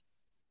be?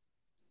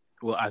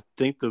 Well, I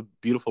think the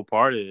beautiful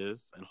part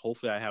is, and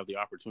hopefully I have the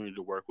opportunity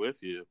to work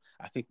with you,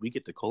 I think we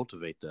get to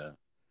cultivate that.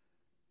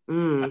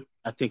 I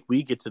think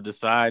we get to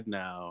decide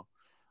now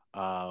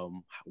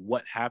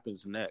what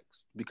happens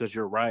next, because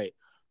you're right.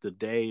 The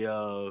day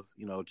of,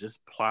 just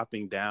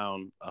plopping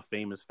down a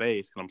famous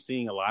face, and I'm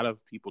seeing a lot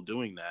of people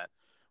doing that,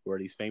 where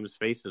these famous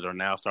faces are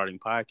now starting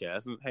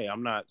podcasts. And hey,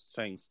 I'm not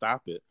saying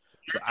stop it,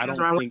 but I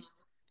don't think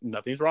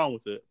nothing's wrong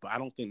with it, but I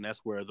don't think that's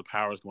where the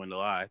power is going to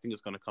lie. I think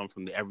it's going to come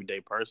from the everyday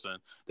person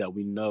that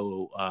we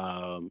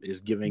know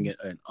is giving it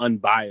an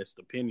unbiased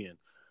opinion.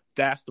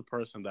 That's the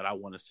person that I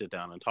want to sit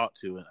down and talk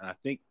to. And I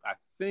think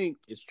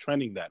it's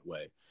trending that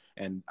way.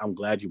 And I'm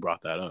glad you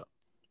brought that up.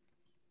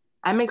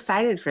 I'm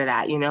excited for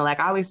that.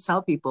 Like I always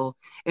tell people,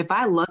 if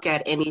I look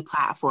at any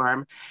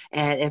platform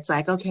and it's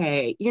like,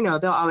 okay,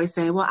 they'll always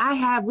say, well,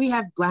 we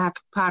have Black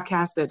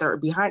podcasts that are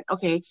behind.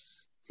 Okay,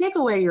 take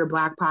away your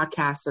Black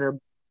podcasts that are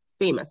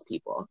famous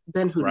people.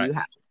 Then who do you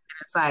have?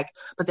 It's like,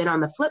 but then on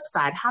the flip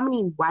side, how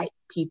many white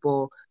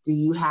people do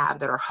you have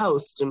that are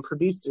hosts and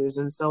producers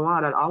and so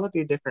on all of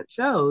your different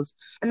shows?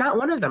 And not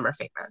one of them are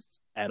famous.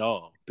 At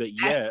all. But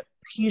yet,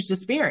 huge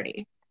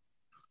disparity.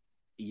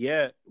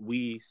 Yet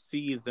we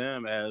see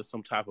them as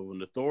some type of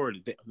an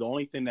authority. The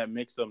only thing that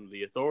makes them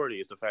the authority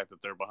is the fact that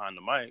they're behind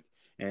the mic,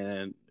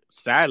 and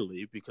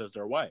sadly, because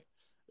they're white.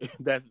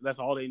 That's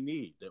all they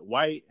need. That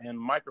white and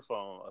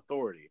microphone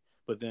authority.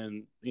 But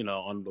then,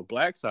 on the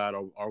Black side,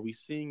 are we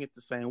seeing it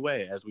the same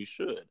way as we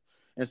should?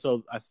 And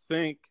so I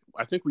think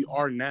we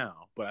are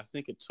now, but I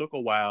think it took a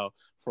while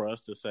for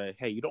us to say,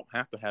 hey, you don't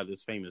have to have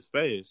this famous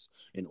face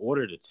in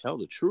order to tell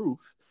the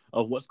truth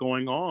of what's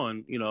going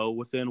on,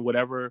 within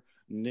whatever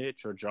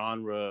niche or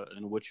genre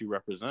in which you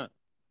represent.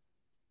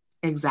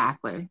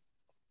 Exactly.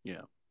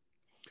 Yeah.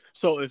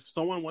 So if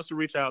someone wants to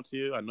reach out to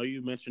you, I know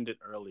you mentioned it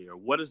earlier,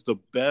 what is the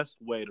best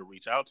way to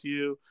reach out to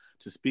you,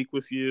 to speak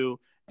with you,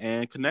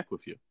 and connect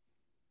with you?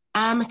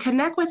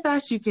 Connect with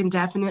us. You can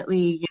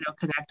definitely,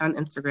 connect on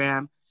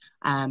Instagram.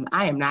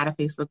 I am not a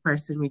Facebook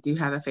person. We do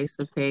have a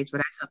Facebook page,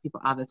 but I tell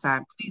people all the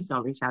time, please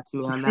don't reach out to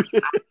me on that.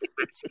 God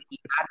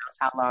knows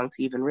how long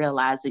to even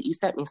realize that you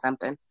sent me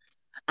something.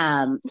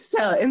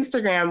 So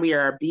Instagram, we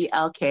are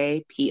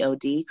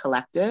BLKPOD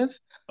Collective.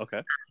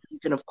 Okay. You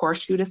can, of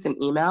course, shoot us an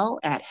email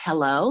at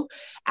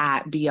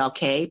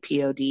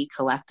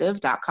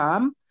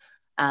hello@blkpodcollective.com.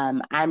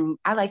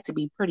 I like to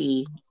be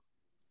pretty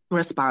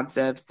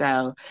responsive.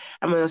 So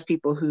I'm one of those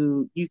people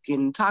who you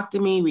can talk to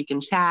me, we can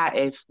chat.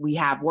 If we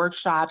have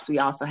workshops, we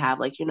also have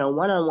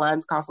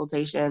one-on-ones,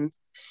 consultations.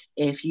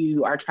 If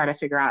you are trying to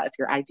figure out if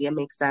your idea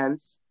makes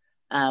sense.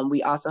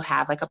 We also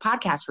have a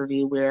podcast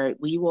review where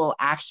we will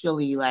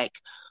actually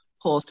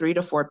pull 3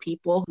 to 4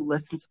 people who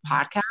listen to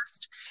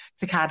podcasts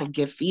to kind of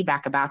give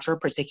feedback about your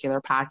particular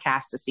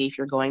podcast to see if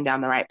you're going down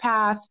the right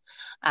path.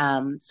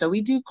 So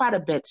we do quite a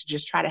bit to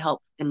just try to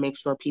help and make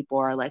sure people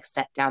are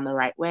set down the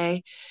right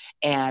way.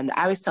 And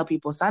I always tell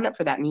people, sign up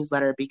for that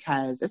newsletter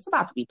because it's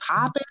about to be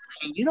popping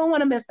and you don't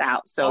want to miss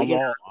out. So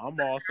I'm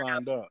all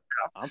signed up.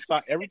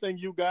 Everything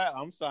you got,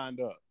 I'm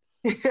signed up.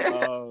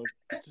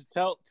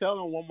 Tell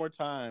them one more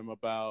time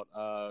about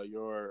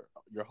your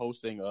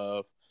hosting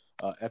of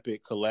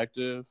Epic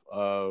Collective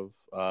of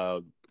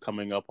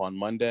coming up on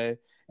Monday,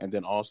 and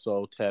then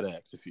also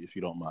TEDx, if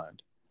you don't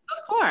mind. Of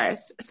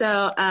course.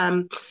 So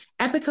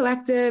Epic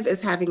Collective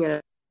is having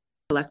a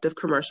collective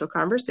commercial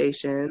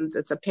conversations.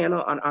 It's a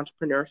panel on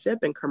entrepreneurship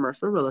and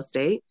commercial real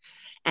estate,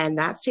 and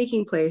that's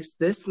taking place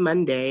this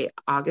Monday,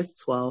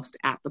 August 12th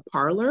at the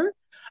Parlor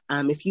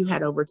If you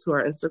head over to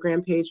our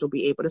Instagram page, you'll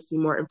be able to see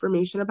more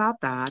information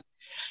about that.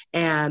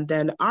 And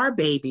then our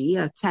baby,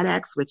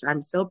 TEDx, which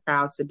I'm so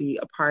proud to be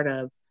a part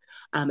of,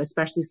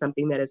 especially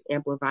something that is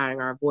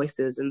amplifying our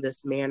voices in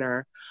this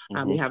manner.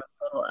 We have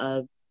a total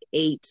of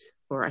 8,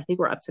 or I think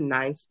we're up to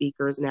 9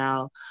 speakers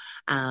now.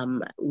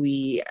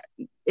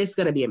 It's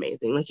going to be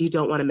amazing. Like, you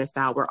don't want to miss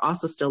out. We're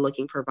also still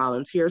looking for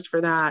volunteers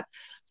for that.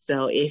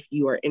 So if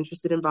you are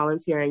interested in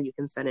volunteering, you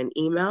can send an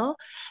email.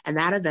 And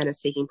that event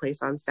is taking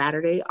place on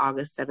Saturday,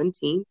 August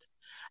 17th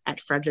at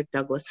Frederick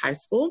Douglass High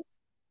School.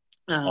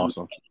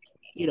 Awesome.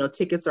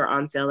 Tickets are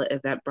on sale at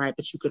Eventbrite,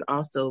 but you can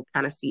also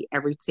kind of see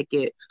every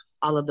ticket,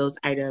 all of those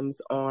items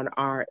on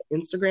our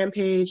Instagram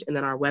page. And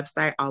then our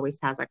website always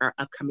has like our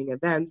upcoming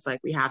events. Like,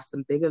 we have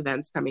some big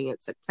events coming in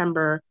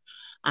September,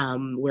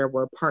 where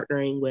we're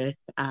partnering with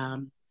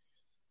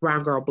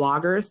Brown Girl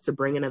Bloggers to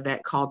bring an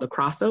event called The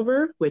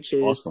Crossover, which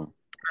is awesome.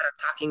 kind of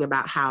talking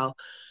about how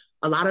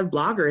a lot of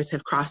bloggers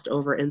have crossed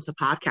over into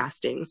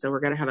podcasting. So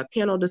we're going to have a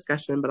panel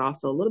discussion, but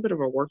also a little bit of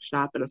a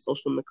workshop and a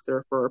social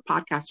mixer for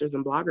podcasters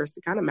and bloggers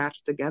to kind of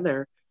match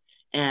together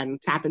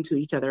and tap into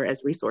each other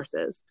as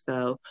resources.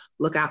 So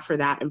look out for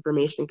that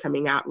information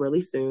coming out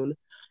really soon,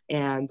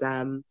 and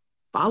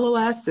follow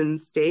us and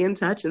stay in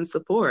touch and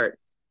support.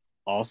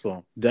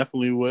 Awesome.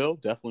 Definitely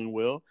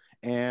will.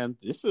 And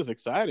this is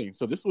exciting.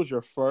 So this was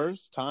your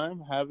first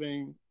time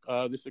having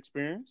this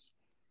experience?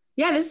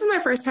 Yeah, this is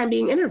my first time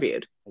being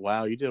interviewed.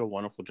 Wow, you did a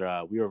wonderful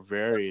job. We are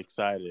very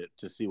excited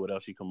to see what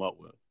else you come up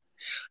with.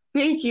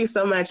 Thank you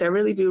so much. I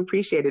really do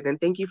appreciate it. And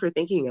thank you for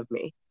thinking of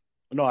me.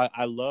 No,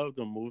 I love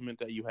the movement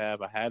that you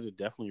have. I had to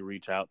definitely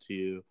reach out to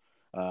you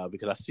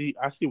because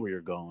I see where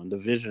you're going. The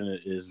vision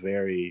is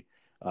very,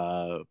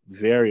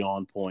 very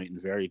on point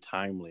and very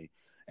timely.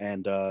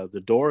 And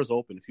the door is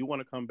open. If you want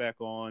to come back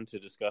on to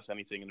discuss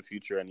anything in the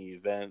future, any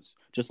events,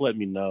 just let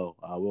me know.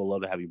 We'll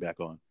love to have you back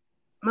on.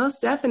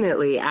 Most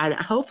definitely. And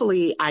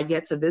hopefully I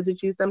get to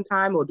visit you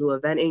sometime. We'll do an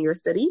event in your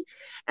city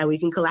and we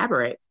can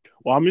collaborate.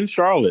 Well, I'm in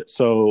Charlotte,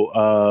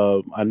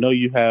 so I know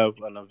you have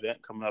an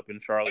event coming up in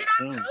Charlotte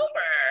soon.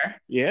 October.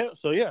 Yeah,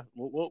 so yeah,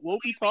 we'll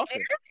be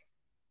talking.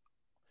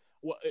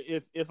 Well,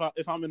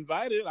 if I'm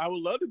invited, I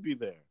would love to be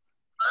there.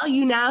 Well,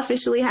 you now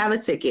officially have a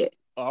ticket.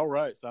 All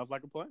right, sounds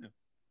like a plan.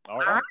 All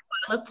right.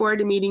 I look forward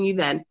to meeting you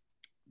then.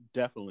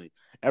 Definitely.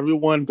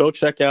 Everyone, go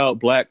check out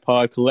Black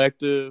Pod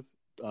Collective.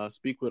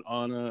 Speak with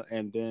Anna,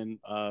 and then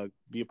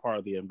be a part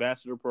of the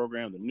ambassador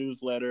program, the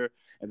newsletter,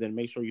 and then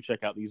make sure you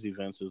check out these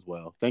events as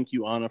well. Thank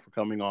you, Anna, for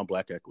coming on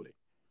Black Equity.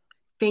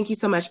 Thank you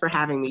so much for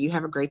having me. You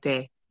have a great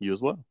day. You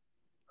as well.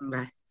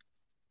 Bye.